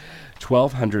over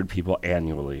 1,200 people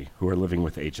annually who are living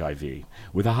with HIV,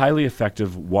 with a highly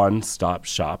effective one-stop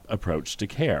shop approach to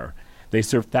care. They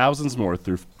serve thousands more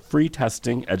through free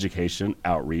testing, education,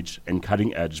 outreach, and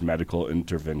cutting-edge medical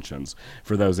interventions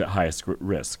for those at highest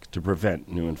risk to prevent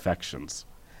new infections.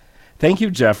 Thank you,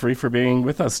 Jeffrey, for being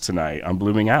with us tonight on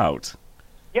Blooming Out.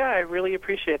 Yeah, I really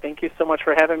appreciate it. Thank you so much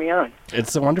for having me on.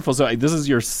 It's so wonderful. So this is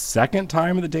your second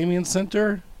time at the Damien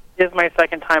Center? It is my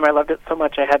second time. I loved it so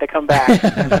much I had to come back.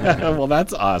 Well,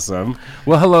 that's awesome.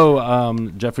 Well, hello,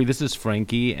 Jeffrey. This is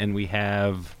Frankie, and we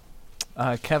have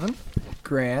Kevin,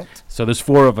 Grant. So there's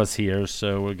four of us here,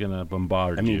 so we're gonna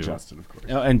bombard you. I mean Justin, of course.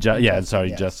 Oh, and sorry,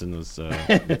 yes. Justin was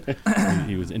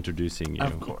he was introducing you.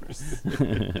 of course.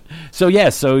 So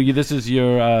this is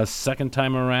your second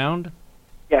time around.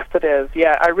 Yes, it is.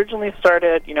 Yeah, I originally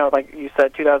started, like you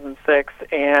said, 2006,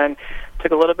 and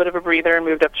took a little bit of a breather and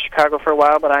moved up to Chicago for a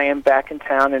while, but I am back in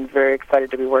town and very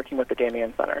excited to be working with the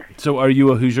Damien Center. So are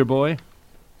you a Hoosier boy?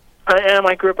 I am.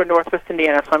 I grew up in Northwest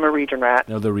Indiana, so I'm a region rat.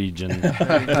 No, the region. We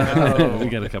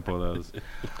got a couple of those.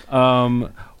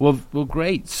 Well,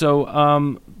 great. So,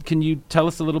 can you tell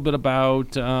us a little bit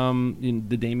about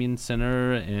the Damien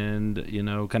Center and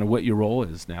kind of what your role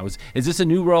is now? Is this a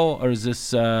new role, or is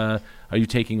this are you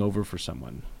taking over for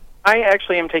someone? I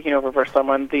actually am taking over for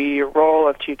someone. The role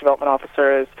of Chief Development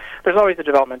Officer is, there's always a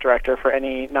development director for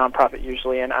any nonprofit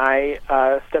usually, and I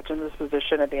stepped into this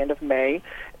position at the end of May.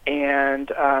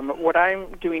 And what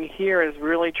I'm doing here is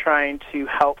really trying to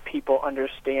help people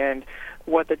understand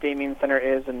what the Damien Center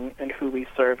is and who we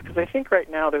serve. Because I think right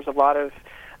now there's a lot of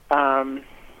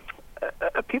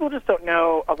people just don't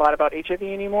know a lot about HIV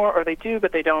anymore, or they do,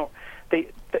 but they don't.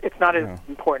 It's not as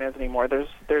important as anymore.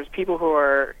 There's people who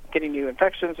are getting new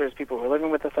infections. There's people who are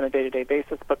living with us on a day-to-day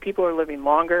basis, but people are living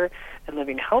longer and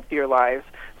living healthier lives.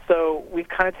 So we've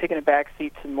kind of taken a back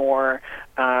seat to more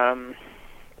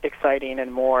exciting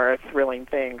and more thrilling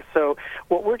things. So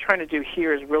what we're trying to do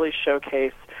here is really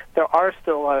showcase there are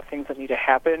still a lot of things that need to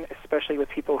happen, especially with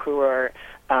people who are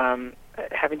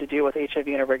having to deal with HIV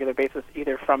on a regular basis,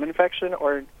 either from infection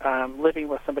or living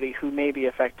with somebody who may be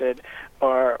affected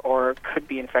or could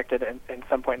be infected in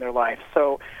some point in their life.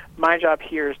 So my job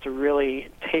here is to really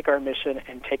take our mission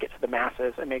and take it to the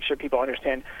masses and make sure people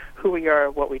understand who we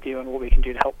are, what we do, and what we can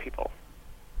do to help people.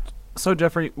 So,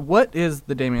 Jeffrey, what is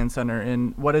the Damien Center,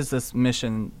 and what is this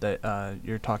mission that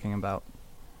you're talking about?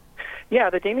 Yeah,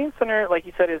 the Damien Center, like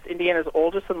you said, is Indiana's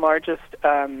oldest and largest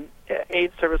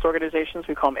AIDS service organizations.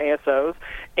 We call them ASOs.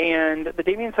 And the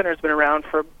Damien Center has been around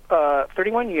for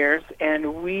 31 years,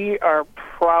 and we are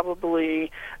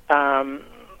probably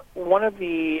one of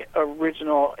the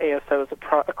original ASOs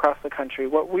across the country.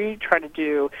 What we try to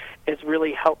do is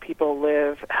really help people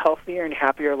live healthier and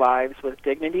happier lives with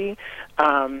dignity.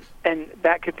 And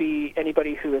that could be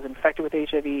anybody who is infected with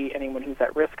HIV, anyone who's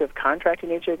at risk of contracting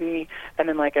HIV, and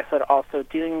then, like I said, also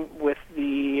dealing with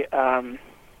the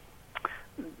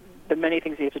many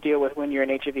things you have to deal with when you're an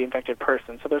HIV-infected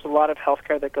person. So there's a lot of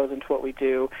healthcare that goes into what we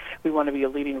do. We want to be a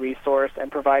leading resource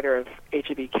and provider of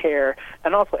HIV care,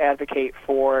 and also advocate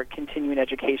for continuing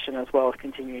education as well as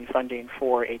continuing funding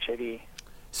for HIV.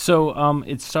 So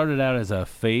it started out as a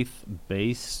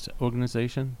faith-based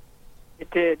organization?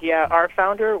 It did, yeah. Our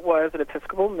founder was an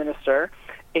Episcopal minister,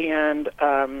 and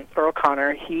Earl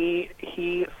Connor.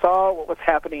 He saw what was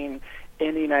happening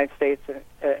in the United States,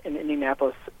 in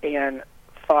Indianapolis, and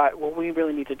thought, well, we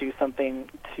really need to do something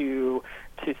to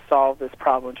solve this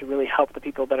problem, to really help the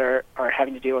people that are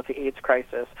having to deal with the AIDS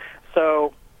crisis.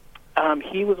 So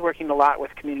he was working a lot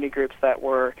with community groups that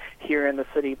were here in the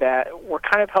city that were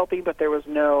kind of helping, but there was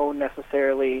no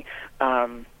necessarily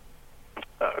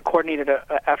coordinated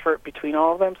effort between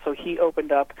all of them. So he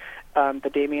opened up the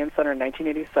Damien Center in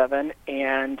 1987,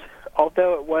 and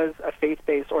although it was a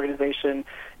faith-based organization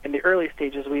in the early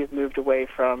stages, we have moved away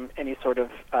from any sort of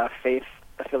faith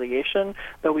affiliation,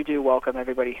 though we do welcome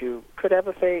everybody who could have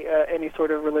any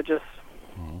sort of religious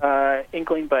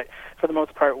inkling, but for the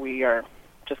most part, we are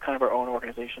just kind of our own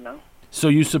organization now. So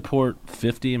you support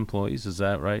 50 employees, is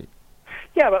that right?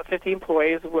 Yeah, about 50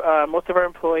 employees. Most of our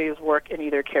employees work in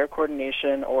either care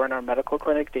coordination or in our medical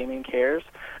clinic, Damien Cares.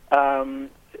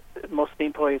 Most of the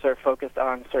employees are focused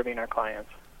on serving our clients.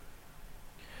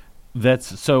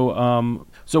 That's so.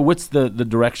 So what's the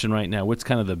direction right now? What's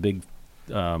kind of the big,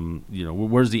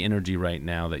 where's the energy right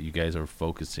now that you guys are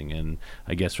focusing in?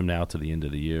 I guess from now to the end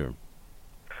of the year.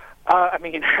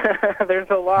 There's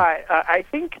a lot. I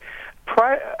think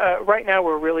right now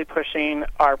we're really pushing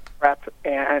our PrEP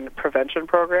and prevention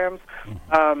programs.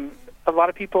 A lot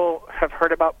of people have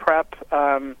heard about PrEP,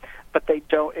 but they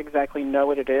don't exactly know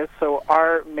what it is. So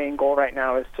our main goal right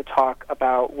now is to talk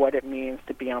about what it means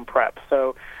to be on PrEP.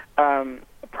 So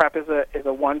PrEP is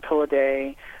a 1 pill a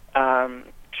day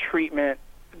treatment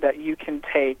that you can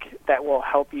take that will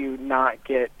help you not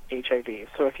get HIV.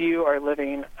 So if you are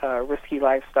living a risky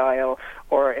lifestyle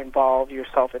or involve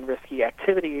yourself in risky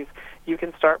activities, you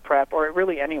can start PrEP, or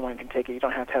really anyone can take it. You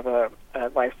don't have to have a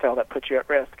lifestyle that puts you at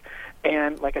risk.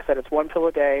 And like I said, it's 1 pill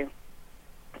a day.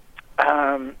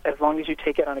 As long as you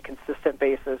take it on a consistent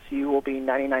basis, you will be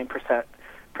 99%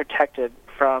 protected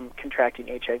from contracting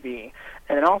HIV.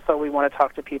 And then also we want to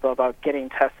talk to people about getting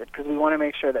tested, because we want to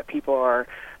make sure that people are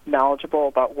knowledgeable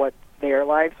about what their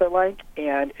lives are like,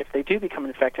 and if they do become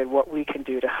infected, what we can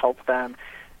do to help them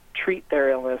treat their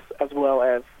illness as well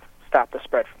as stop the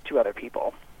spread to other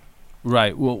people.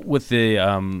 Right. Well, with the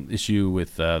issue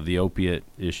with the opiate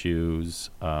issues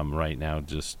right now,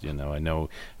 just, I know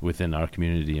within our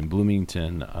community in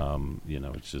Bloomington,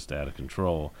 it's just out of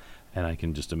control. And I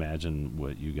can just imagine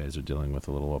what you guys are dealing with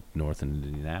a little up north in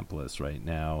Indianapolis right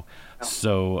now.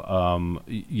 So,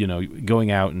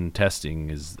 going out and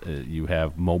testing, you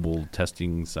have mobile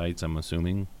testing sites, I'm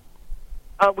assuming?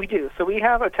 We do. So we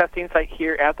have a testing site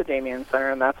here at the Damien Center,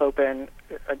 and that's open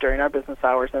during our business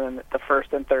hours, and then the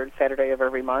first and third Saturday of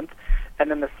every month.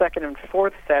 And then the second and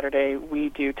fourth Saturday, we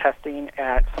do testing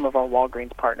at some of our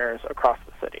Walgreens partners across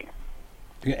the city.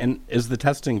 And is the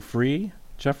testing free,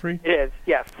 Jeffrey? It is,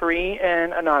 yes, free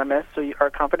and anonymous, so you are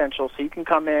confidential. So you can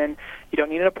come in. You don't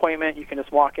need an appointment. You can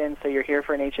just walk in, say you're here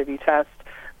for an HIV test.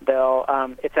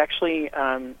 It's actually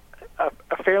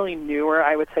a fairly newer,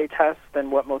 I would say, test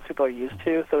than what most people are used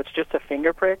to. So it's just a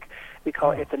finger prick. We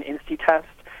call it's an Insti test,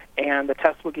 and the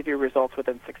test will give you results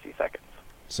within 60 seconds.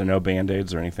 So no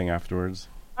Band-Aids or anything afterwards?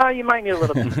 You might need a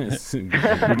little bit.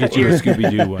 We'll get you a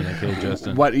Scooby-Doo one, okay,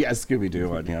 Justin? Yeah, Scooby-Doo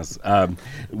one, yes. Are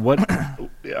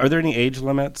there any age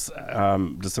limits?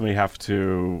 Does somebody have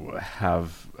to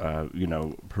have,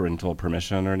 parental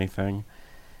permission or anything?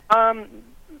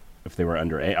 If they were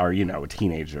under, or, a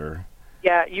teenager?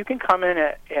 Yeah, you can come in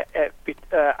at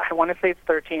I want to say it's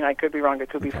 13. I could be wrong. It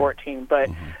could be 14.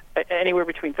 But anywhere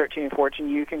between 13 and 14,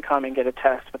 you can come and get a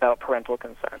test without parental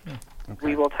consent. Okay.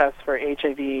 We will test for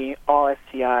HIV, all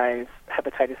STIs,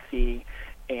 hepatitis C,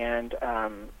 and those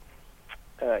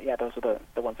are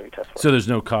the ones that we test for. So there's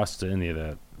no cost to any of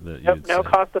that? Nope, no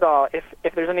cost at all.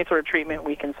 If there's any sort of treatment,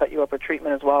 we can set you up with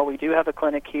treatment as well. We do have a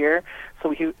clinic here,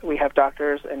 so we have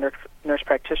doctors and nurse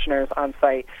practitioners on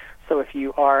site. So if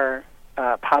you are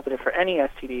positive for any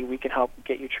STD, we can help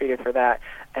get you treated for that.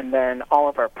 And then all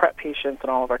of our PrEP patients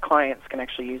and all of our clients can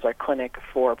actually use our clinic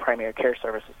for primary care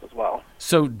services as well.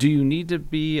 So do you need to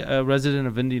be a resident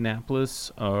of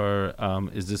Indianapolis, or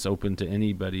is this open to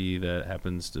anybody that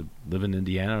happens to live in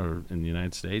Indiana or in the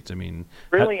United States? I mean,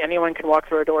 really, anyone can walk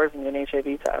through our doors and get an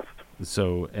HIV test.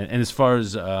 So, and as far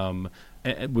as,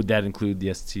 would that include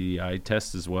the STI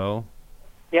test as well?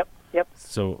 Yep.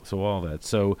 So all that.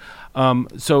 So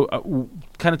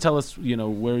kind of tell us,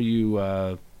 where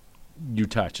you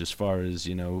touch as far as,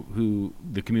 who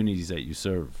the communities that you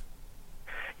serve.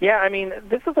 Yeah, I mean,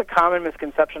 this is a common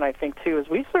misconception, I think, too, is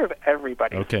we serve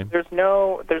everybody. Okay. There's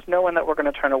no one that we're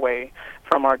going to turn away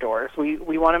from our doors.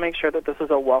 We want to make sure that this is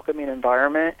a welcoming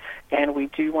environment, and we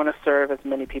do want to serve as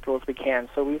many people as we can.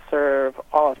 So we serve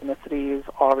all ethnicities,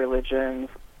 all religions,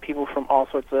 people from all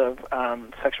sorts of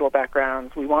sexual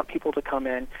backgrounds. We want people to come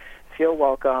in, feel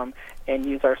welcome, and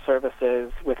use our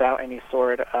services without any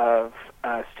sort of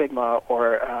stigma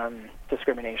or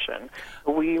discrimination.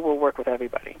 We will work with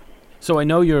everybody. So I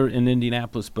know you're in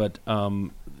Indianapolis, but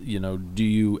do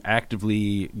you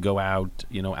actively go out,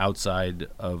 outside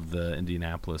of the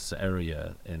Indianapolis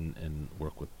area and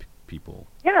work with people?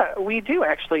 Yeah, we do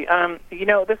actually.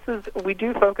 We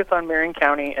do focus on Marion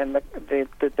County and the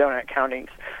donut counties,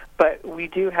 but we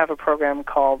do have a program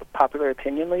called Popular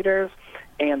Opinion Leaders,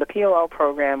 and the POL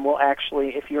program will actually,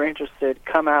 if you're interested,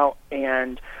 come out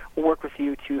and work with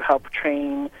you to help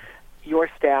train your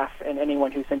staff and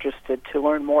anyone who's interested to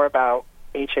learn more about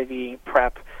HIV,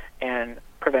 PrEP, and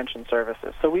prevention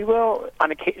services. So we will,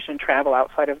 on occasion, travel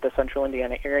outside of the central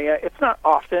Indiana area. It's not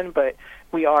often, but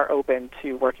we are open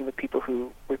to working with people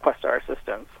who request our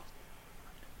assistance.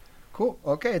 Cool.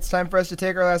 Okay, it's time for us to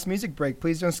take our last music break.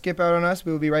 Please don't skip out on us.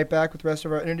 We will be right back with the rest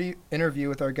of our interview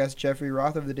with our guest, Jeffrey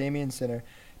Roth of the Damien Center.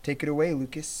 Take it away,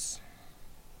 Lucas.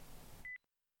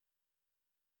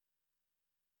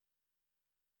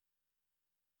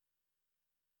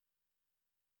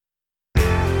 You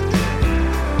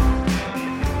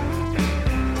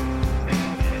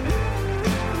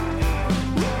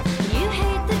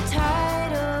hate the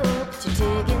title, but you're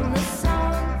digging the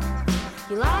song.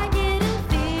 You like it in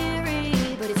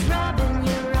theory, but it's rubbing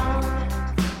you wrong.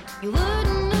 You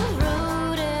wouldn't have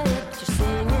wrote it, but you're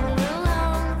singing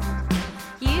along.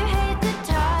 You hate the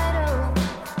title.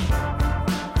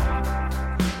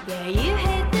 Yeah, you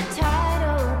hate the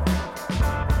title.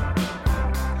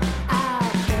 I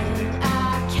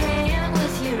can't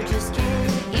with you, just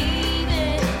can't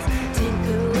even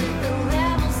tinker with the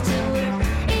levels till we're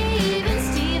even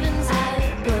Stevens. I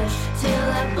blush till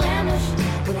I blemish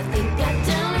when I think I've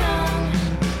done wrong.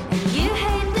 And you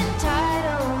hate the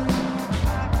title.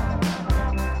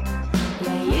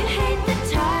 Yeah, you hate the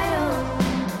title.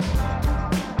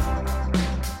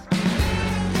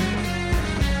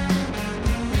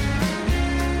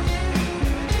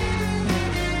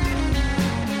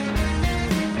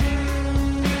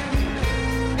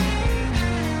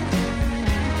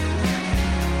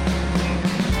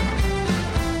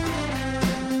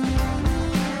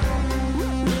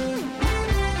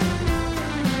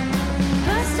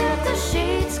 Bust out the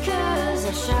sheets, 'cause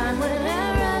I shine when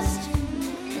I rest.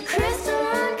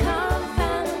 Crystalline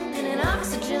compound in an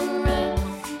oxygen red.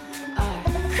 Our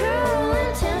cruel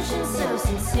intentions so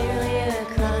sincerely a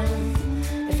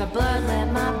crime. If I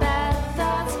bloodlet my bad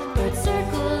thoughts, bird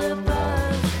circle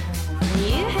above.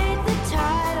 You hate the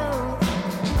title.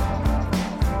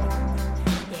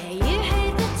 Yeah, you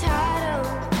hate the title.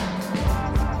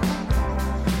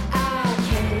 I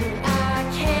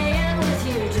can't with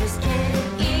you, just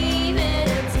can't even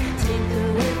tinker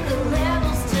with the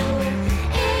levels till we're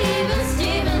even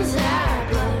Stevens. I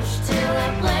blush till I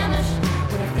blemish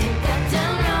when I think I've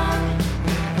done wrong.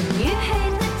 And you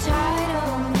hate the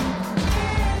title.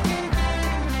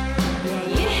 Yeah,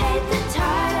 you hate the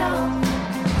title.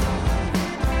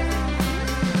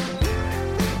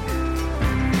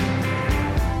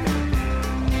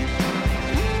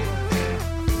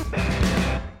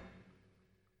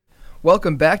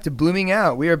 Welcome back to Blooming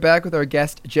Out. We are back with our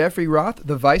guest, Jeffrey Roth,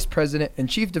 the Vice President and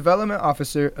Chief Development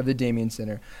Officer of the Damien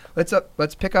Center.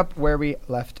 Let's pick up where we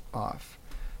left off.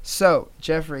 So,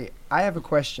 Jeffrey, I have a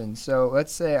question. So,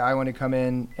 let's say I want to come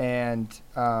in and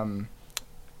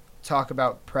talk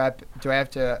about PrEP. Do I have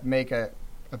to make an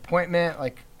appointment,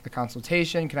 like a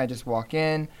consultation? Can I just walk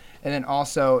in? And then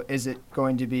also, is it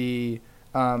going to be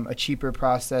a cheaper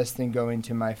process than going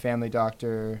to my family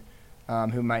doctor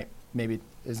who might maybe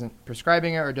isn't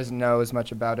prescribing it or doesn't know as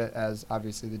much about it as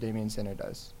obviously the Damien Center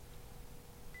does?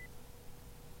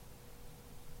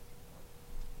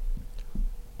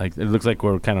 Like, it looks like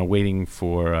we're kind of waiting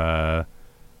for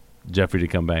Jeffrey to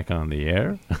come back on the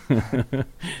air.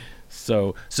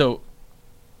 So,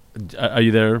 are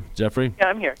you there, Jeffrey? Yeah,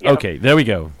 I'm here. Yeah. Okay, there we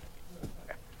go.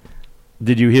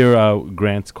 Did you hear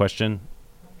Grant's question?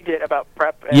 You did about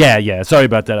PrEP. Yeah. Sorry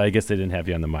about that. I guess they didn't have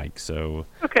you on the mic, so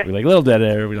Okay. we're like a little dead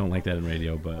air. We don't like that in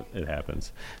radio, but it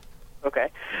happens. Okay.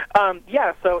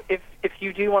 Yeah, so if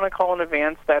you do want to call in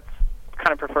advance, that's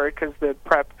kind of preferred because the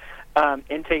PrEP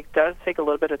intake does take a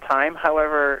little bit of time.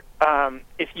 However,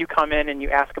 if you come in and you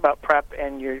ask about PrEP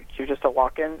and you're just a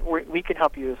walk-in, we can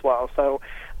help you as well. So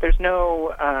there's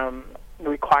no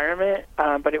requirement,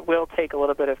 but it will take a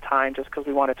little bit of time just because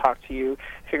we want to talk to you,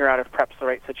 figure out if PrEP's the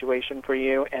right situation for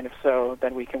you, and if so,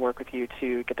 then we can work with you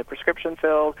to get the prescription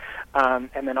filled,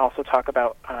 and then also talk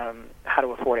about how to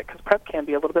afford it, because PrEP can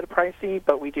be a little bit pricey,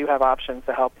 but we do have options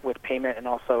to help with payment and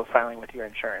also filing with your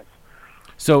insurance.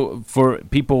 So for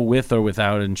people with or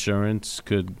without insurance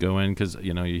could go in, because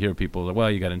you hear people,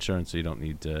 well, you got insurance, so you don't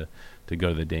need to go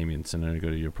to the Damien Center, go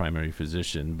to your primary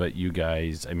physician. But you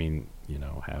guys,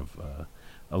 have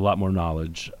a lot more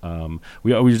knowledge.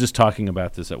 We were just talking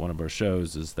about this at one of our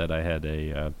shows, is that I had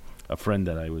a friend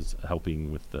that I was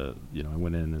helping with I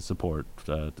went in as support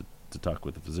to talk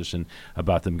with the physician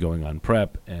about them going on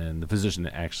PrEP, and the physician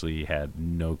actually had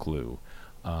no clue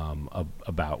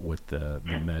about what the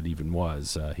med even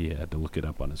was. He had to look it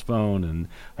up on his phone, and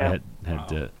I had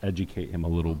to educate him a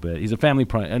little bit. He's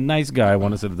a nice guy. I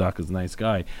want to say the doctor's a nice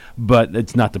guy, but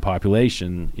it's not the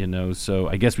population, so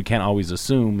I guess we can't always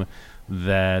assume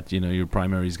that, your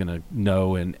primary is going to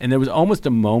know. And there was almost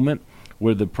a moment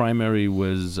where the primary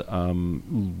was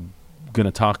going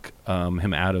to talk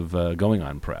him out of going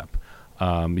on PrEP.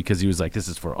 Because he was like, this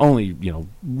is for only,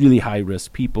 really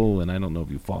high-risk people, and I don't know if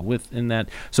you fall within that.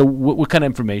 So what kind of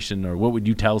information, or what would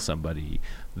you tell somebody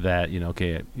that,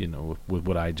 with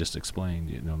what I just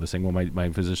explained, they're saying, well, my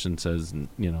physician says,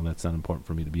 that's not important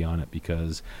for me to be on it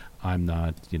because I'm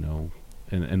not,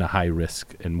 in a high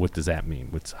risk. And what does that mean?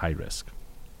 What's high risk?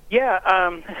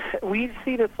 Yeah, we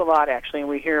see this a lot, actually, and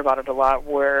we hear about it a lot,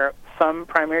 where some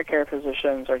primary care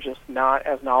physicians are just not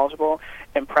as knowledgeable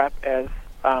in PrEP as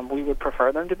we would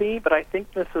prefer them to be, but I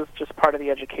think this is just part of the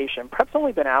education. PrEP's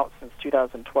only been out since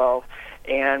 2012,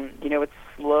 and, it's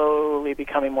slowly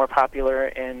becoming more popular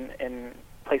in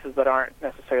places that aren't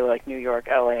necessarily like New York,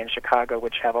 LA, and Chicago,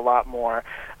 which have a lot more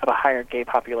of a higher gay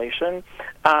population.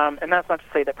 And that's not to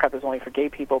say that PrEP is only for gay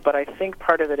people, but I think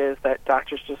part of it is that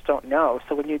doctors just don't know.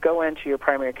 So when you go into your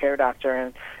primary care doctor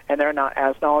and they're not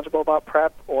as knowledgeable about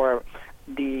PrEP or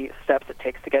the steps it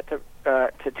takes to get to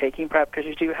taking PrEP, because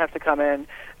you do have to come in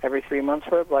every 3 months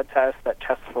for a blood test that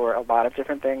tests for a lot of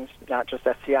different things, not just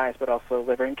STIs, but also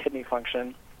liver and kidney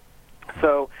function.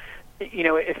 So,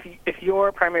 if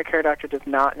your primary care doctor does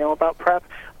not know about PrEP,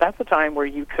 that's the time where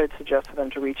you could suggest to them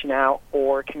to reaching out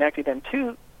or connecting them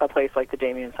to a place like the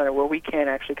Damien Center, where we can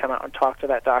actually come out and talk to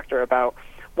that doctor about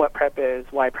what PrEP is,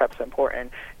 why PrEP's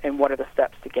important, and what are the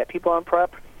steps to get people on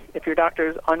PrEP. If your doctor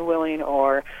is unwilling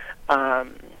or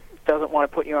doesn't want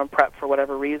to put you on PrEP for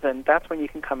whatever reason, that's when you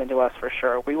can come into us for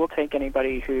sure. We will take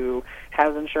anybody who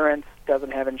has insurance,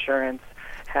 doesn't have insurance,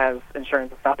 has insurance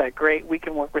that's not that great. We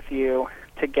can work with you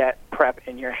to get PrEP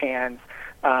in your hands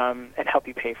and help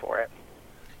you pay for it.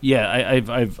 Yeah,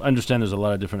 I understand there's a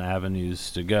lot of different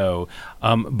avenues to go,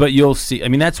 but you'll see. I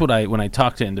mean, that's what when I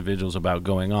talk to individuals about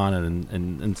going on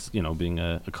and being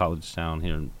a college town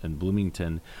here in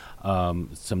Bloomington.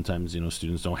 Sometimes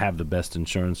students don't have the best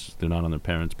insurance. They're not on their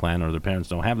parents' plan, or their parents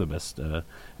don't have the best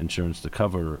insurance to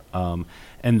cover.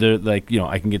 And they're like,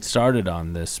 I can get started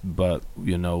on this, but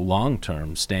long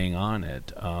term, staying on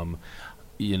it. I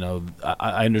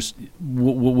understand.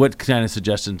 What kind of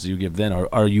suggestions do you give then?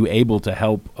 Are you able to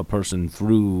help a person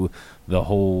through the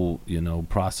whole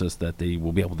process that they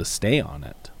will be able to stay on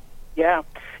it? Yeah.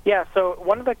 So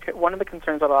one of the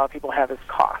concerns that a lot of people have is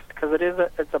cost, because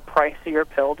it's a pricier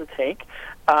pill to take.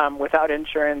 Without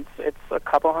insurance, it's a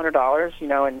couple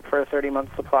 $100, and for a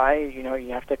 30-month supply,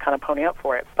 you have to kind of pony up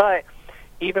for it. But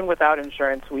even without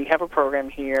insurance, we have a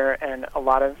program here, and a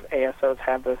lot of ASOs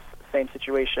have this same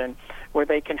situation where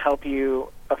they can help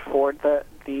you afford the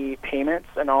payments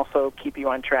and also keep you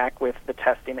on track with the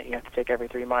testing that you have to take every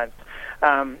 3 months.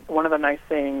 One of the nice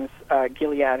things,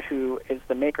 Gilead, who is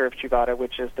the maker of Truvada,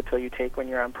 which is the pill you take when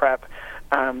you're on PrEP,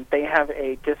 they have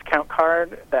a discount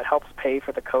card that helps pay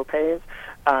for the copays.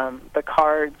 The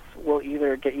cards will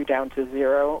either get you down to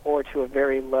zero or to a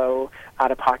very low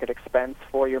out-of-pocket expense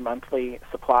for your monthly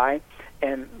supply,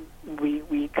 and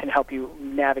we can help you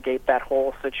navigate that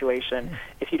whole situation.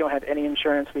 If you don't have any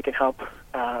insurance, we can help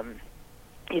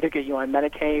either get you on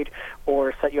Medicaid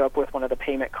or set you up with one of the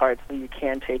payment cards so you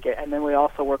can take it. And then we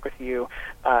also work with you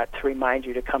to remind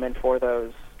you to come in for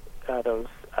those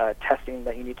testing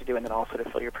that you need to do, and then also to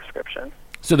fill your prescription.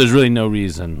 So there's really no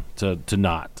reason to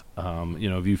not.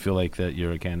 If you feel like that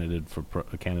you're a candidate for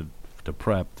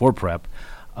PrEP,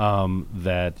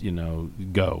 that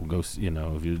go.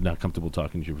 If you're not comfortable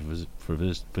talking to your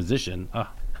physician,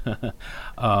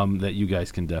 that you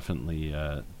guys can definitely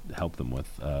help them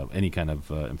with any kind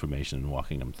of information and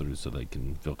walking them through so they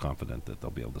can feel confident that they'll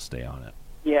be able to stay on it.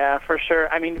 Yeah, for sure.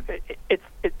 I mean,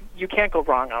 you can't go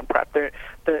wrong on PrEP.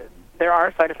 There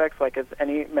are side effects like as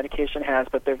any medication has,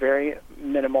 but they're very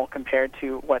minimal compared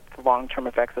to what the long-term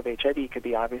effects of HIV could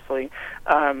be, obviously.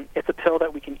 It's a pill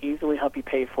that we can easily help you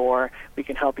pay for. We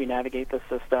can help you navigate the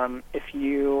system. If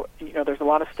there's a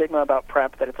lot of stigma about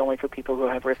PrEP that it's only for people who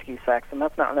have risky sex, and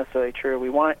that's not necessarily true. We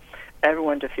want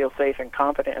everyone to feel safe and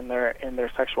confident in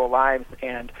their sexual lives,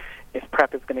 and if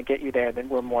PrEP is going to get you there, then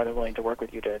we're more than willing to work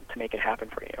with you to make it happen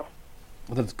for you.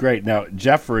 Well, that's great. Now,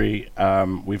 Jeffrey,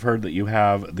 we've heard that you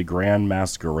have the Grand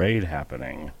Masquerade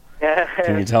happening.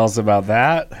 Can you tell us about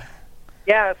that?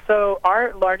 Yeah, so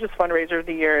our largest fundraiser of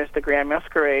the year is the Grand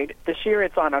Masquerade. This year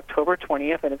it's on October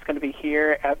 20th, and it's going to be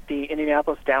here at the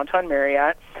Indianapolis Downtown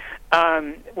Marriott.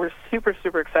 We're super,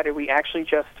 super excited. We actually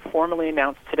just formally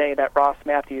announced today that Ross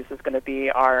Matthews is going to be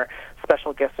our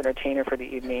special guest entertainer for the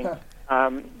evening.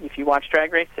 If you watch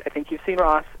Drag Race, I think you've seen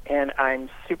Ross, and I'm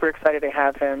super excited to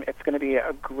have him. It's going to be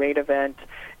a great event,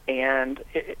 and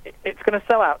it's going to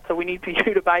sell out, so we need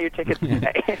you to buy your tickets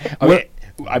today. Okay.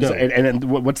 I'm sorry, and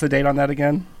what's the date on that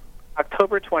again?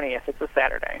 October 20th. It's a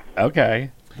Saturday.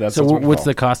 Okay. So what's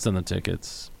the cost on the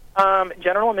tickets?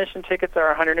 General admission tickets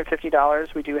are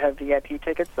 $150. We do have VIP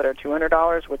tickets that are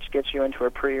 $200, which gets you into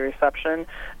a pre-reception.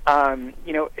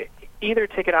 Either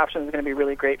ticket option is going to be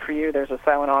really great for you. There's a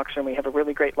silent auction. We have a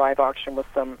really great live auction with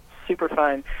some super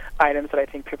fun items that I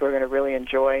think people are going to really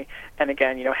enjoy. And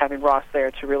again, having Ross there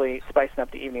to really spicing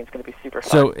up the evening is going to be super fun.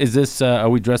 So is this, are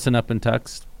we dressing up in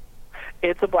tux?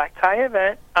 It's a black tie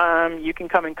event. You can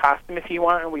come in costume if you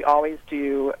want, and we always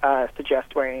do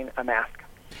suggest wearing a mask.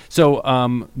 So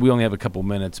we only have a couple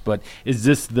minutes, but is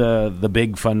this the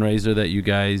big fundraiser that you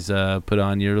guys put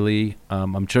on yearly?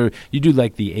 I'm sure you do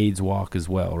like the AIDS walk as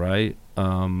well, right?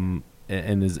 Grand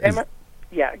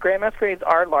Masquerade is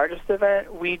our largest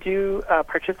event. We do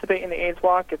participate in the AIDS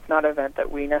walk. It's not an event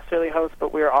that we necessarily host,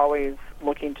 but we're always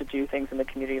looking to do things in the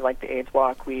community like the AIDS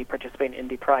walk. We participate in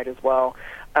Indie Pride as well.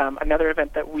 Another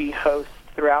event that we host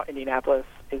throughout Indianapolis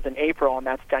is in April, and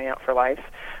that's Dining Out for Life.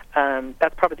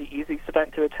 That's probably the easiest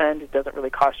event to attend. It doesn't really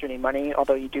cost you any money,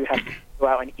 although you do have to go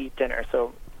out and eat dinner.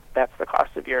 So that's the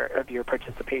cost of your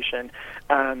participation.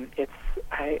 I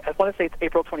want to say it's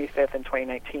April 25th in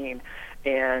 2019,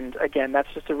 and again,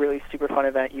 that's just a really super fun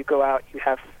event. You go out, you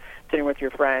have dinner with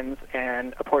your friends,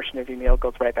 and a portion of your meal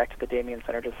goes right back to the Damien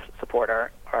Center to support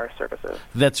our services.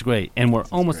 That's great, and we're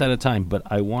almost out of time, but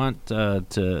I want to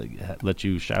let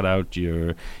you shout out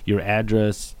your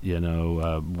address,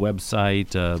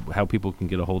 website, how people can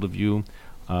get a hold of you,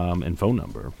 and phone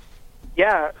number.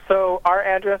 Yeah, so our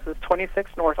address is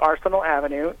 26 North Arsenal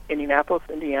Avenue, Indianapolis,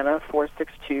 Indiana,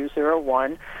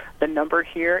 46201. The number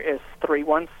here is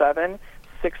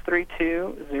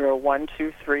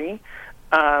 317-632-0123.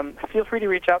 Feel free to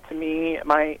reach out to me.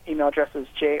 My email address is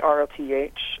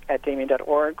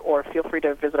jroth@damien.org, or feel free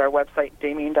to visit our website,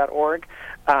 damien.org.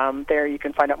 There you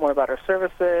can find out more about our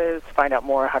services, find out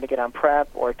more how to get on PrEP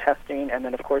or testing, and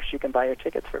then, of course, you can buy your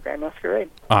tickets for Grand Masquerade.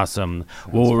 Awesome.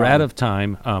 Well, we're out of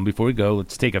time. Before we go,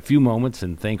 let's take a few moments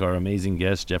and thank our amazing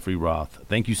guest, Jeffrey Roth.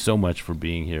 Thank you so much for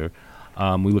being here.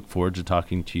 We look forward to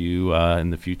talking to you in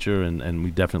the future, and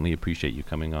we definitely appreciate you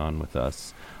coming on with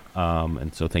us.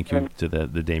 And so thank you to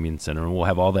the Damien Center. And we'll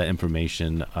have all that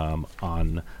information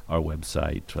on our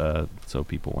website so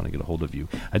people want to get a hold of you.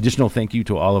 Additional thank you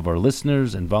to all of our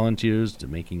listeners and volunteers to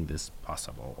making this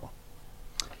possible.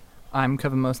 I'm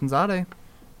Kevin Mosenzade.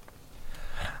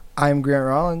 I'm Grant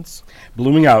Rollins.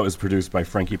 Blooming Out is produced by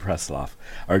Frankie Presloff.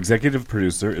 Our executive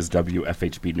producer is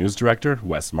WFHB News Director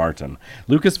Wes Martin.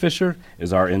 Lucas Fisher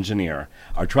is our engineer.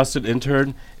 Our trusted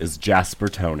intern is Jasper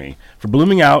Toney. For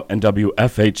Blooming Out and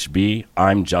WFHB,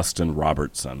 I'm Justin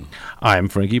Robertson. I'm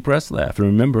Frankie Presloff. And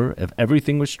remember, if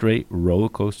everything was straight, roller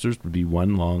coasters would be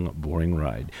one long, boring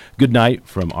ride. Good night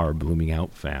from our Blooming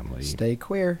Out family. Stay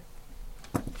queer.